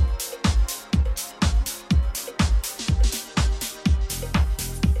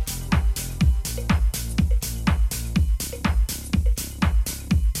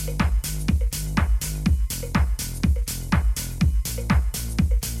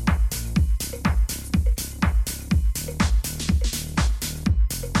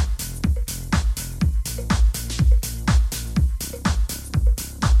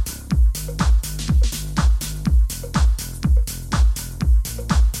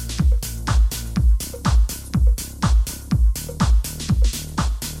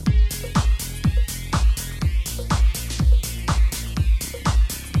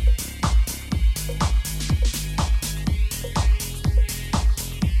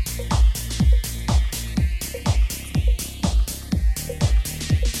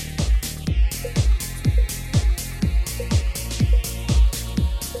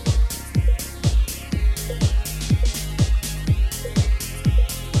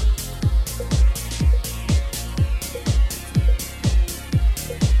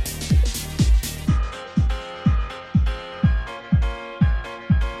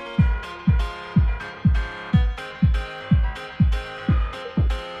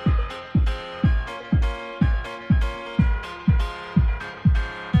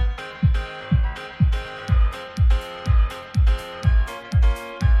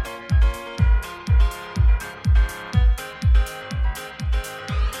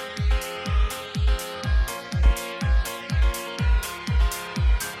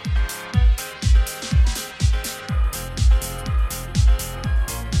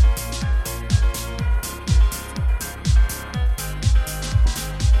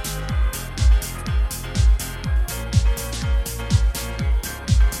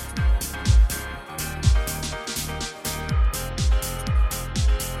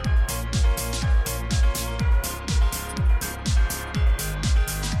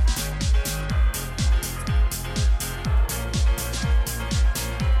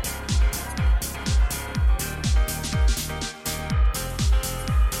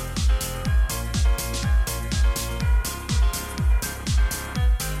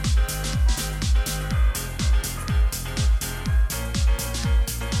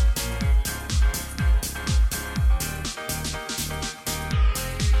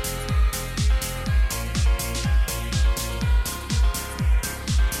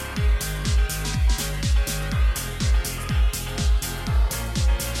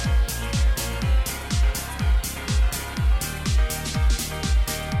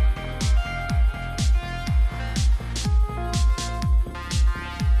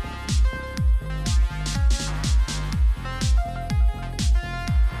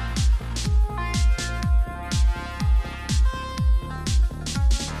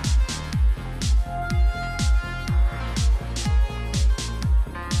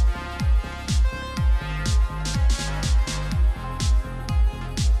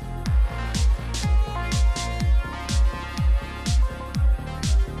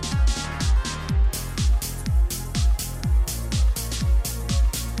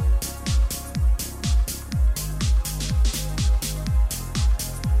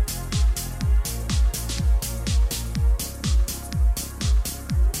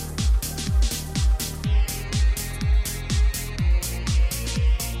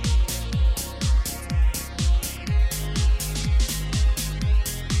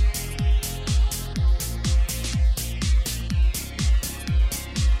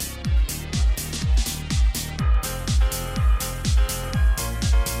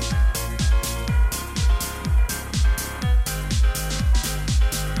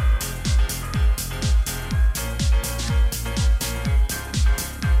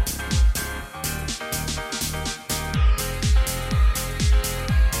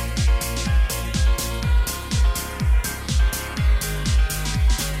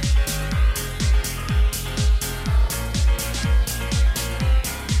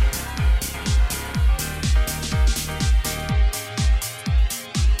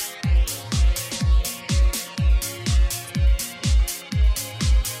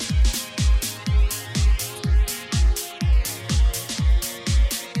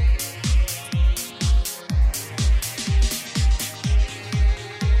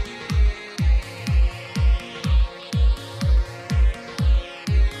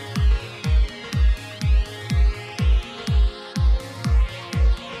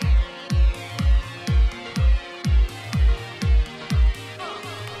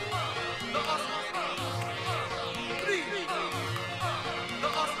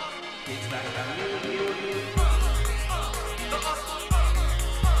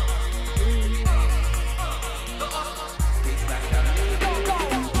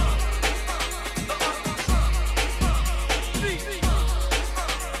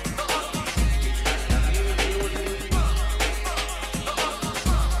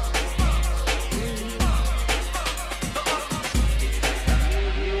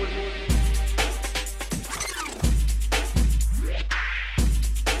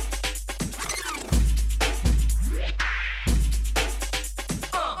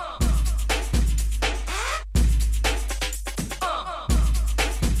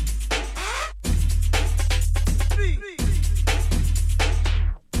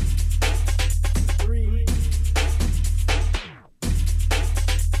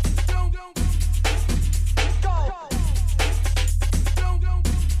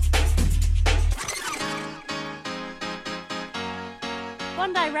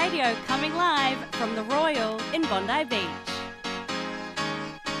 Bondi Radio coming live from the Royal in Bondi Beach.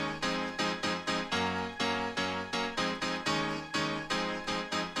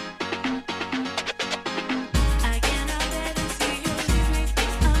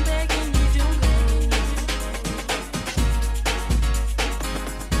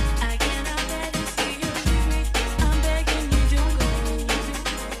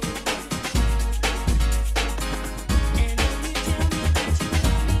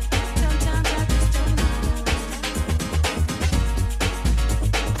 Sometimes I just don't know.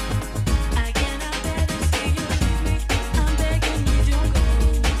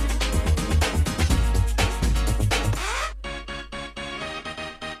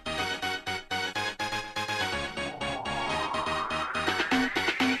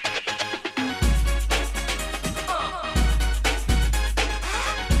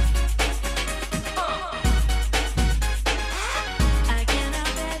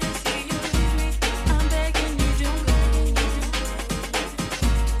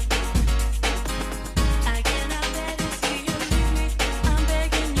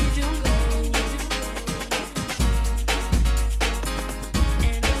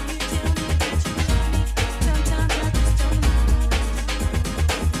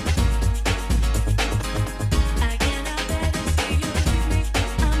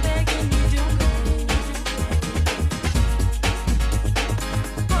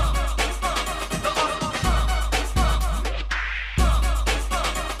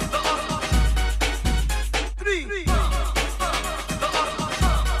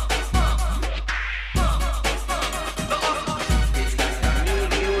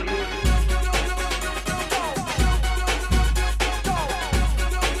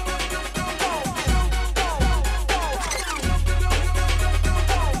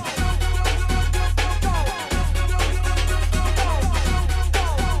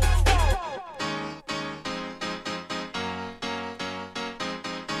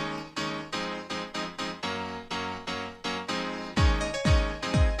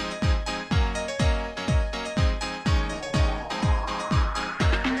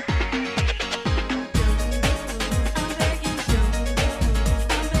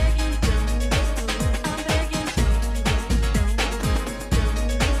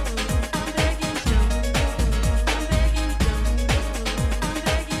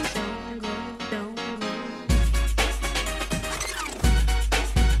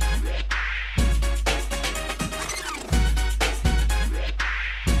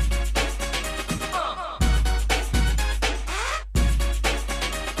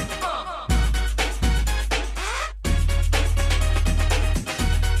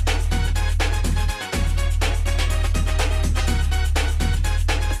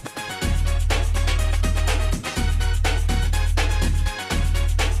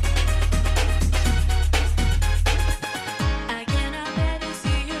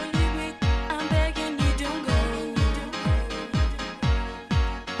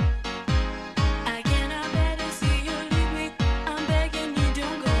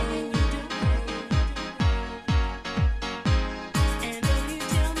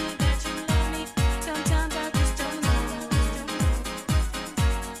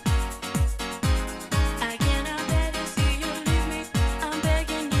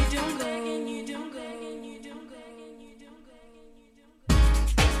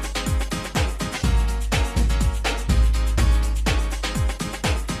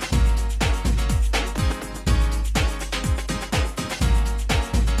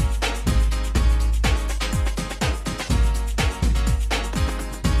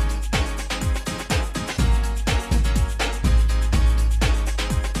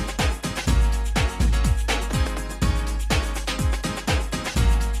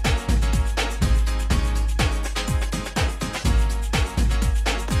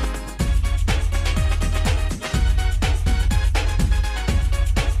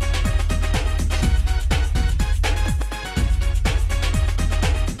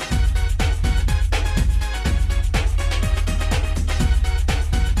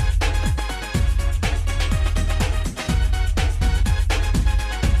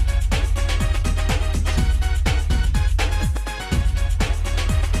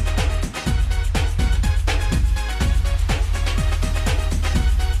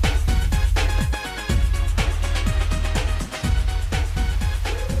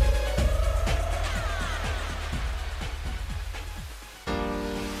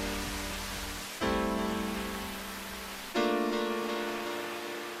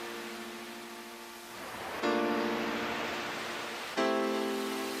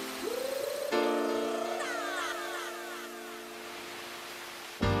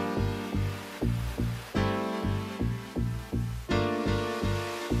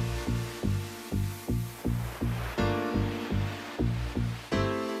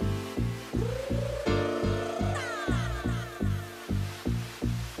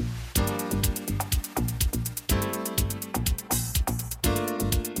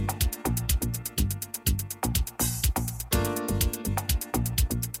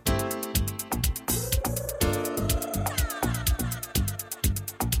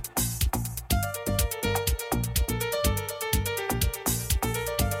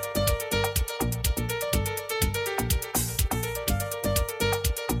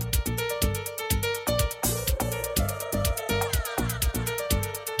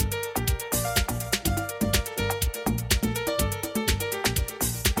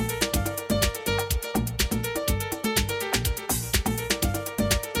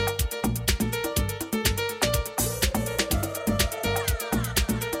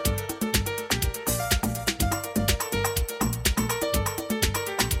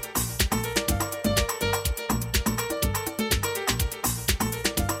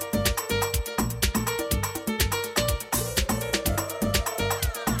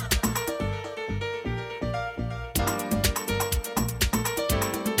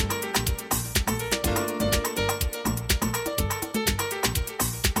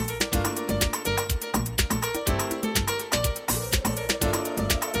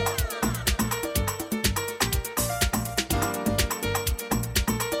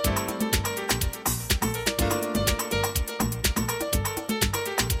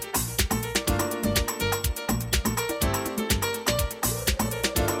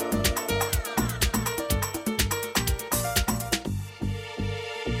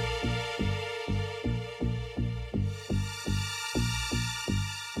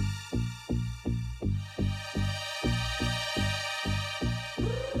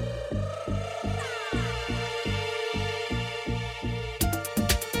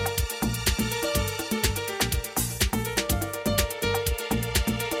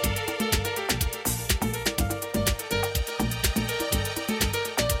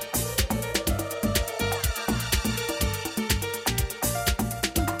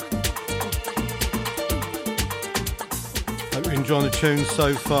 enjoying the tunes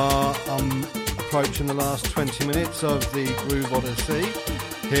so far. I'm approaching the last 20 minutes of the Groove Odyssey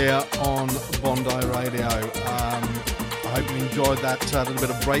here on Bondi Radio. I hope you enjoyed that little bit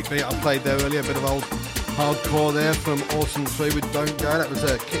of breakbeat I played there earlier, a bit of old hardcore there from Awesome 3 with Don't Go. That was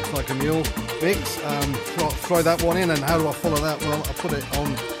a Kicks Like a Mule mix. Throw that one in, and how do I follow that? Well, I put it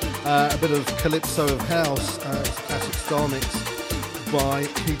on a bit of Calypso of House. It's a classic style mix by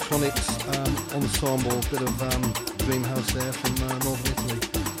Keytronic's ensemble, bit of Dream House there from Northern Italy.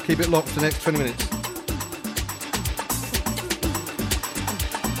 Keep it locked for the next 20 minutes.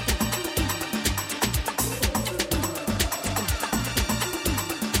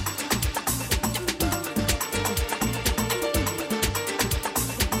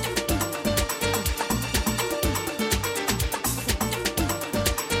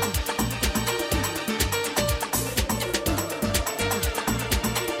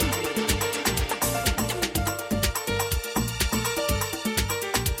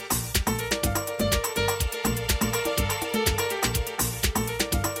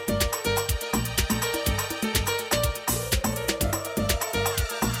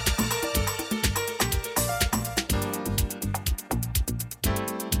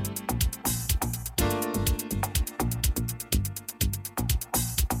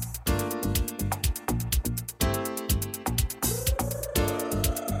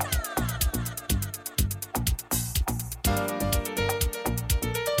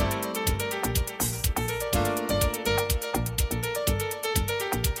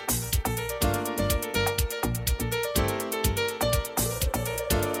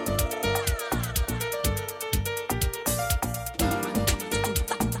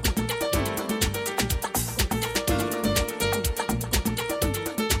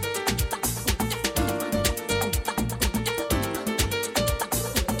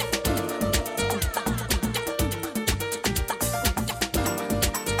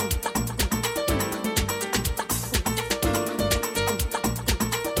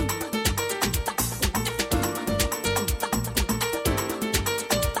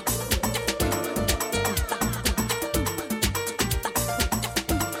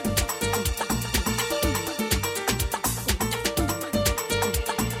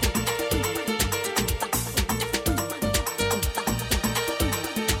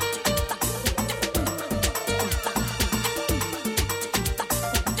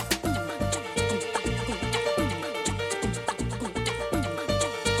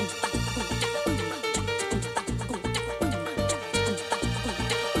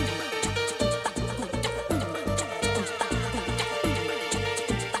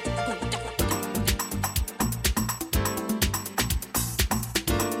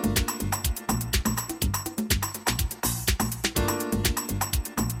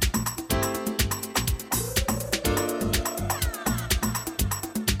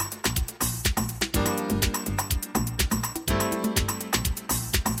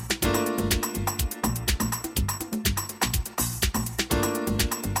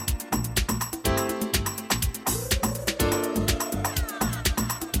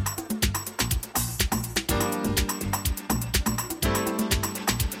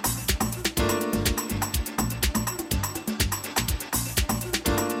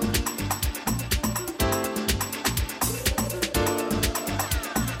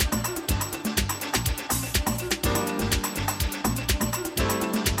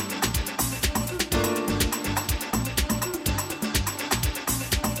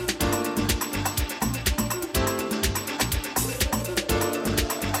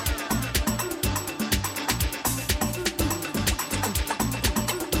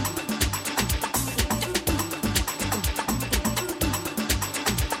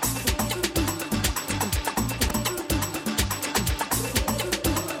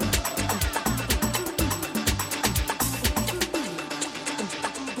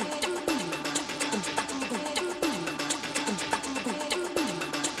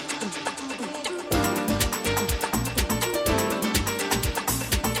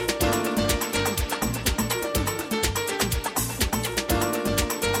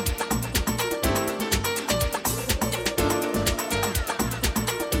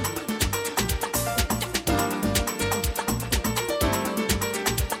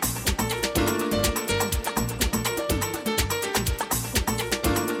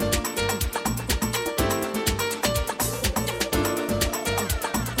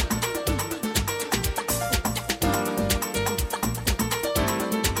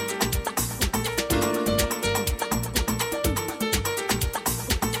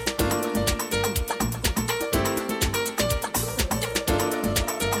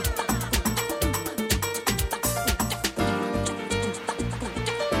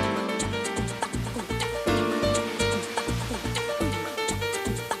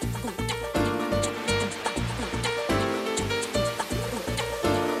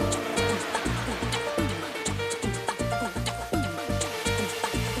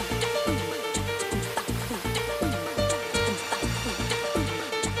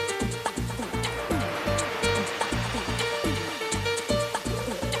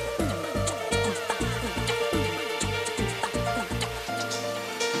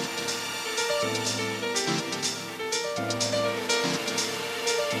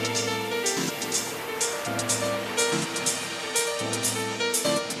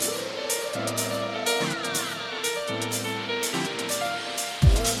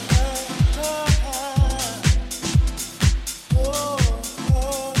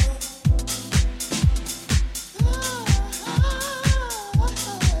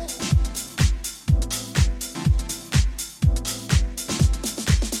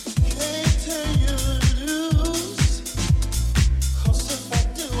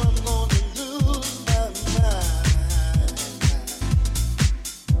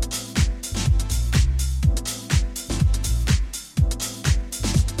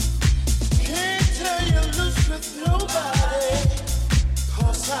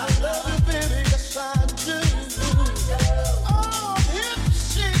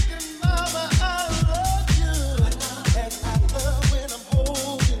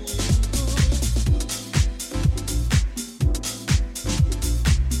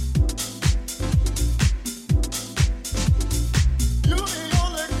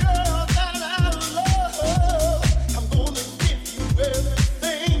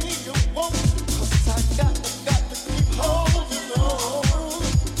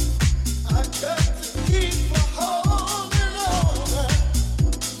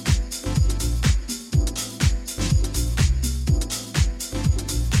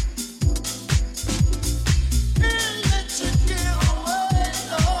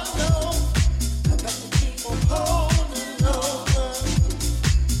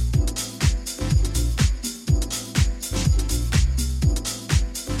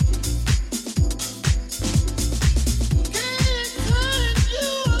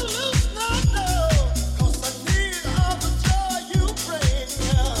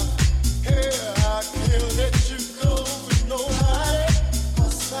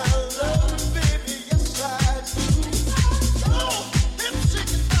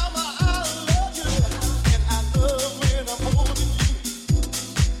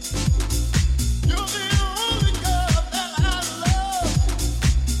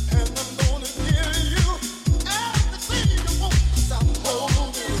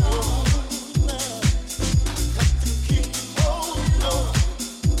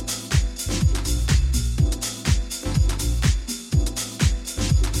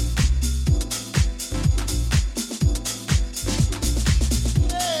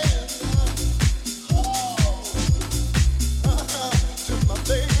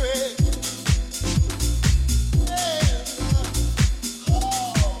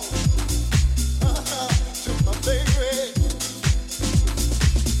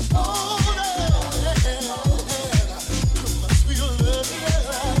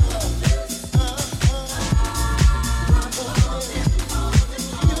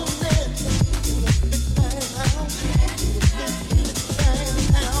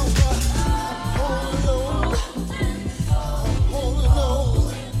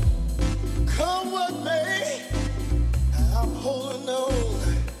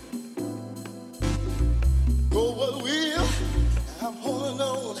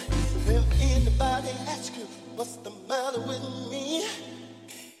 on. If anybody asks you what's the matter with me,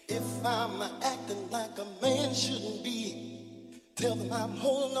 if I'm acting like a man shouldn't be, tell them I'm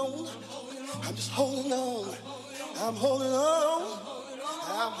holding on. I'm just holding on. I'm holding on.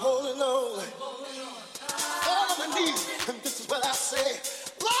 I'm holding on. All of my knees, and this is what I say.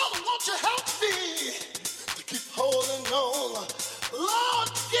 Lord, won't you help me to keep holding on? Lord,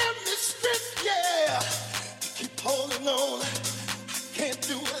 give me strength, yeah, to keep holding on. I can't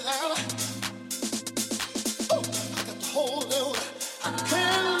do it without. Oh, I got to hold on. I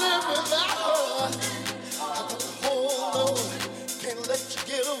can't live without her. I got to hold on. Can't let you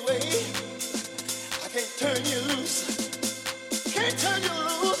get away. I can't turn you loose. Can't turn you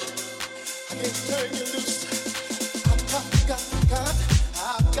loose. I can't turn you loose. I've got.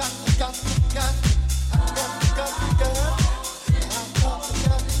 I've got.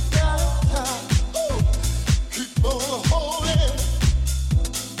 Keep on holding.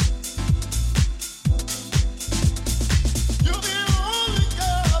 You're the only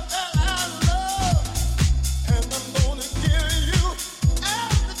girl that I love, and I'm gonna give you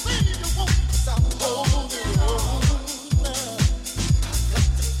everything you want. 'Cause I'm holding on now. I've got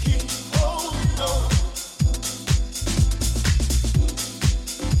to keep holding on.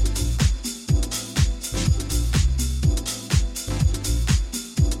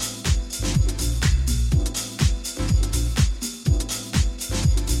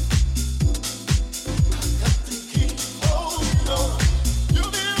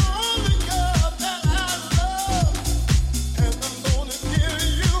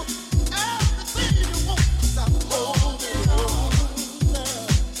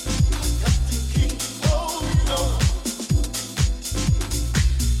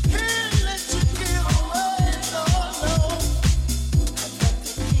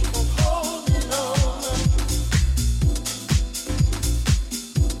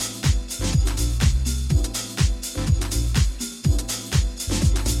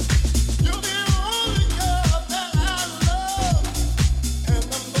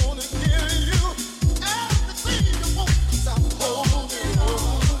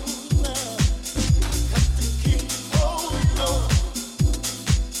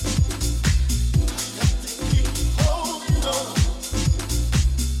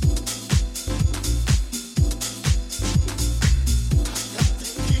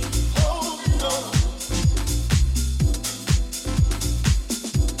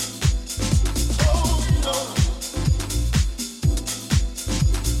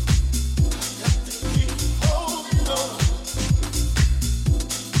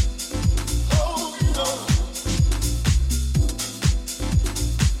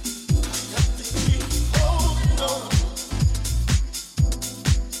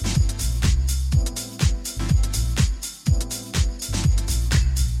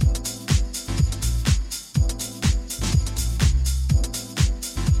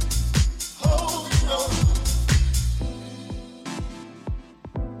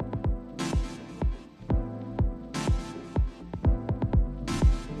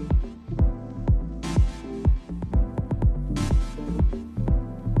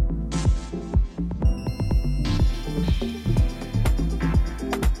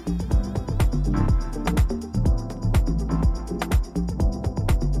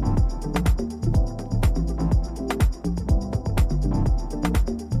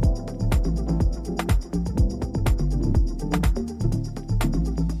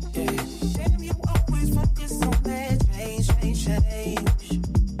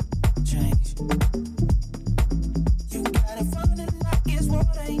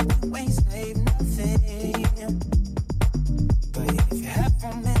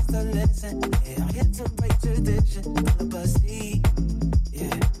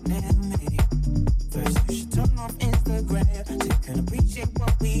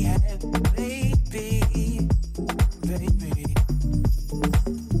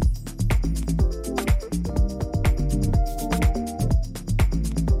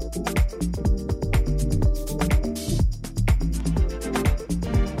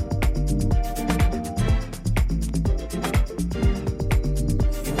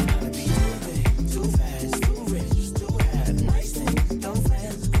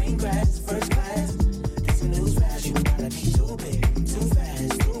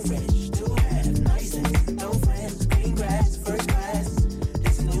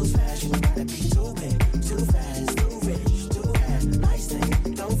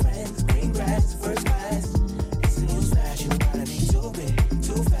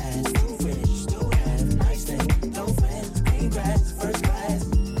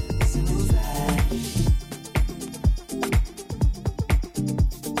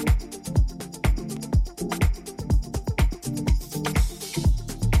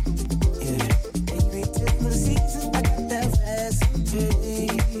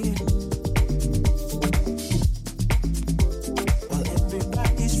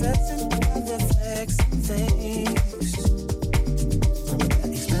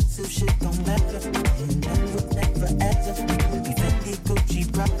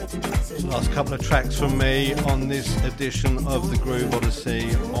 Last couple of tracks from me on this edition of the Groove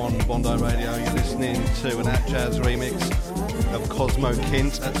Odyssey on Bondi Radio. You're listening to an At Jazz remix of Cosmo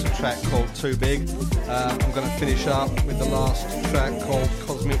Kint. That's a track called Too Big. I'm going to finish up with the last track called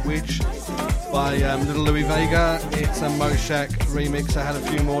Cosmic Witch by Little Louis Vega. It's a Moshak remix. I had a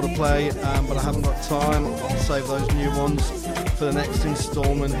few more to play, but I haven't got time. I'll save those new ones for the next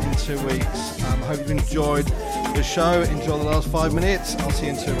instalment in 2 weeks. I hope you've enjoyed the show. Enjoy the last 5 minutes. I'll see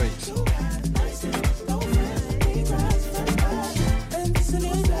you in 2 weeks.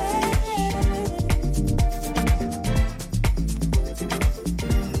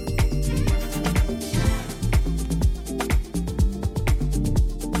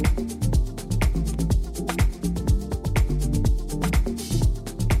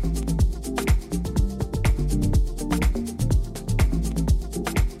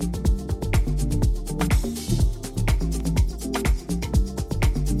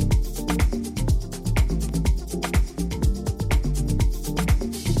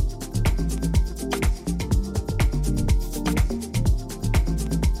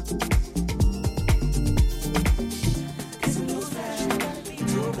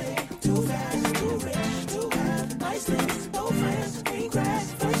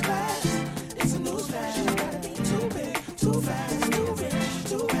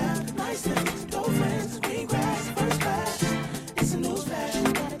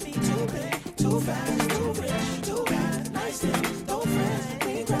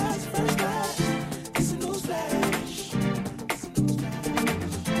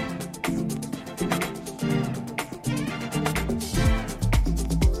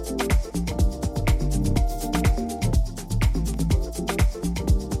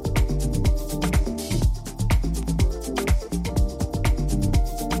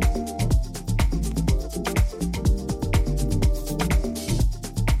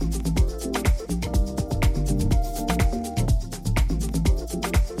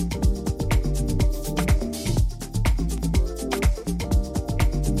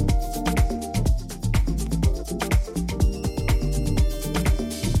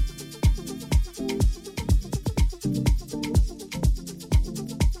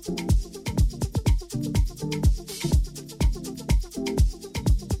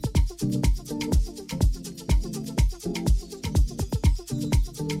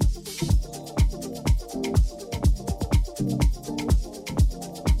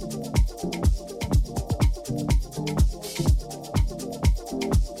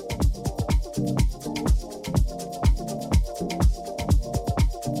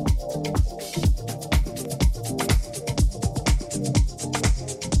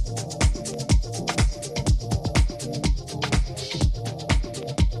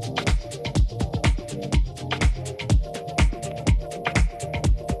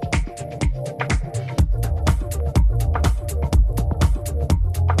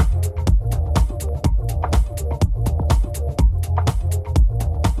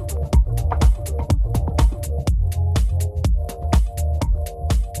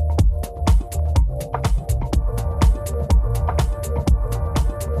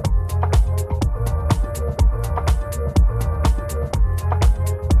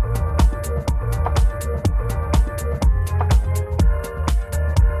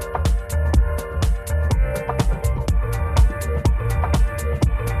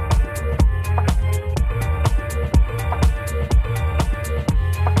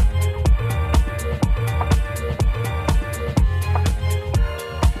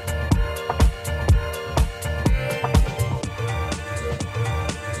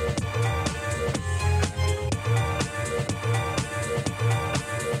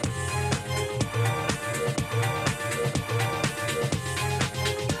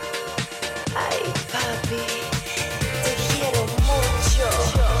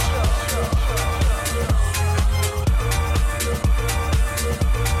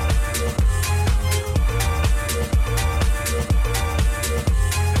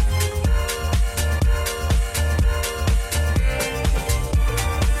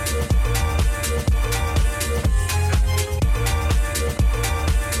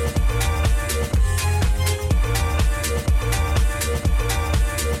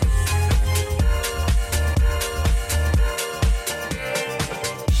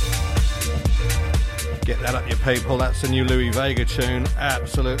 People, that's a new Louis Vega tune,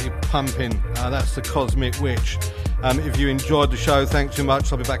 absolutely pumping. That's the Cosmic Witch. If you enjoyed the show, thanks so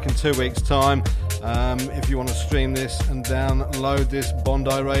much. I'll be back in 2 weeks' time. If you want to stream this and download this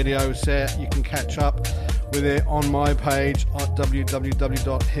Bondi Radio set, you can catch up with it on my page at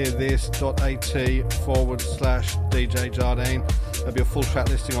www.hearthis.at/DJ Jardine. There'll be a full track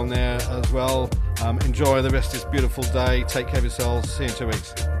listing on there as well. Enjoy the rest of this beautiful day. Take care of yourselves. See you in 2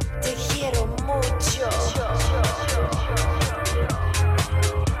 weeks. Te quiero mucho.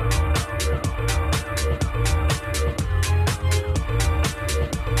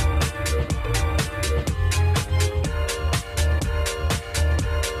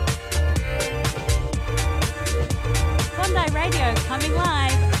 Bondi Radio coming live